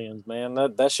aliens, man.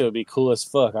 That should be cool as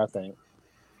fuck, I think.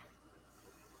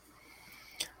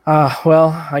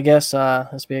 Well, I guess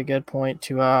this would be a good point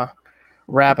to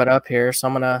wrap it up here. So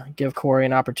I'm going to give Corey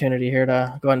an opportunity here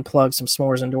to go ahead and plug some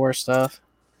S'mores and Doors stuff.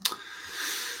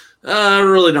 I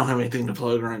really don't have anything to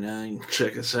plug right now. You can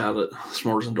check us out at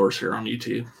S'mores and Doors here on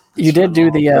YouTube. You did do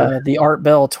the Art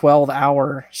Bell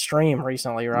 12-hour stream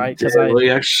recently, right?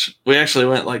 Yeah, we actually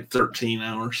went like 13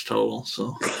 hours total.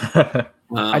 So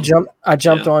I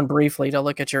jumped on briefly to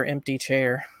look at your empty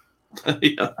chair.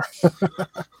 Yeah,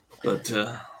 but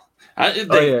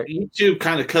YouTube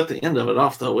kind of cut the end of it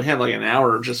off though. We had like an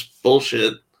hour of just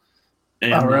bullshit.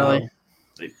 And, really?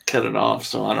 They cut it off,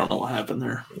 so I don't know what happened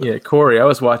there. Yeah, Corey, I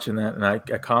was watching that and I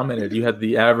commented. You had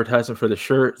the advertisement for the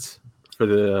shirts. For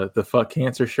the fuck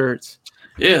cancer shirts.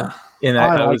 Yeah. And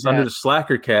I was under the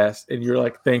Slackercast, and you're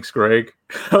like, thanks, Greg.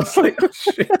 I was like, oh,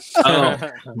 shit. Oh,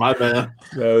 my bad.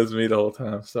 That was me the whole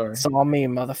time. Sorry. It's all me,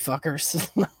 motherfuckers.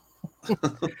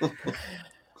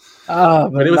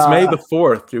 But it was May the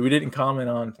 4th, dude. We didn't comment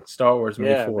on Star Wars May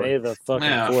 4th. May the fucking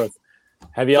 4th.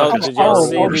 Did y'all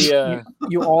see the...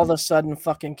 You all of a sudden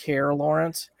fucking care,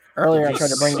 Lawrence? Earlier I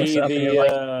tried to bring this up, and you're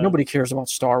like, nobody cares about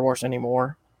Star Wars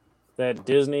anymore. That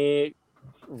Disney...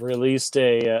 released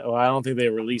I don't think they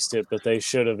released it, but they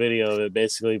showed a video of it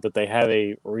basically. But they have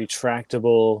a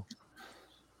retractable,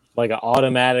 like an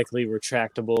automatically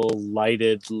retractable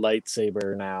lighted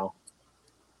lightsaber now.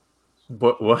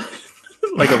 What?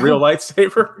 Like a real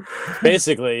lightsaber?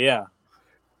 Basically, yeah.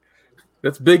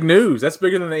 That's big news. That's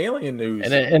bigger than the alien news.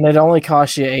 And it only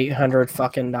costs you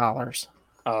 $800.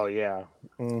 Oh yeah.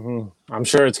 Mm-hmm. I'm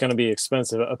sure it's going to be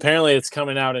expensive. Apparently, it's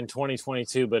coming out in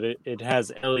 2022, but it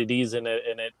has LEDs in it,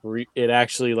 and it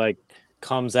actually like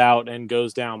comes out and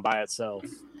goes down by itself.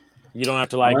 You don't have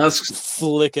to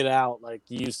flick it out like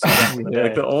you used to.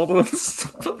 Like the old ones,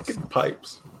 fucking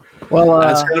pipes. Well,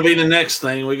 that's going to be the next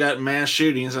thing. We got mass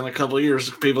shootings in a couple of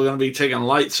years. People are going to be taking a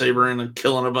lightsaber and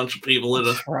killing a bunch of people.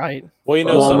 Right.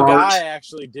 Well, some guy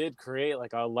actually did create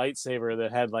like a lightsaber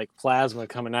that had like plasma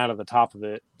coming out of the top of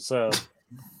it. So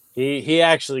he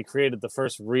actually created the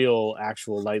first real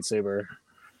actual lightsaber.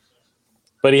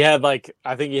 But he had I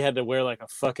think he had to wear like a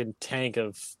fucking tank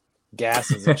of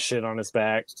gases and shit on his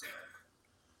back.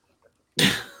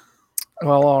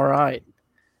 Well, all right.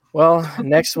 Well,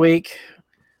 next week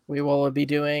we will be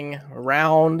doing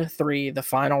round 3, the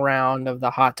final round of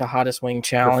the Hot to Hottest Wing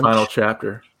Challenge. The final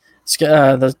chapter. It's,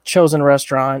 the chosen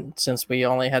restaurant, since we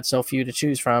only had so few to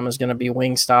choose from, is going to be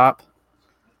Wingstop.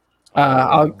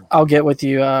 I'll get with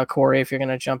you, Corey, if you're going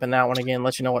to jump in that one again.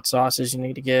 Let you know what sauces you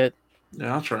need to get.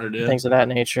 Yeah, I'll try to do things of that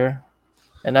nature.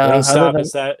 And Wingstop,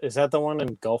 is that the one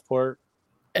in Gulfport?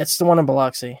 It's the one in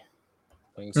Biloxi.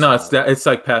 Wingstop. No, it's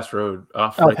like Pass Road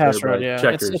off. Oh, right Pass Road, yeah.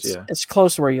 Checkers, it's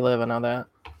close to where you live. I know that.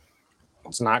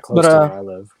 It's not close to where I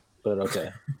live, but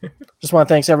okay. Just want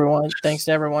to thanks to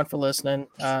everyone for listening.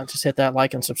 Just hit that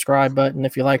like and subscribe button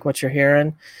if you like what you're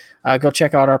hearing. Go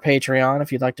check out our Patreon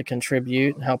if you'd like to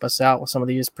contribute and help us out with some of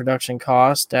these production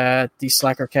costs at the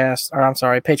Slackercast,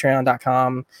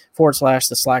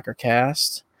 patreon.com/the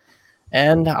Slackercast.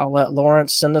 And I'll let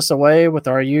Lawrence send us away with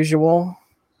our usual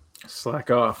slack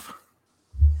off.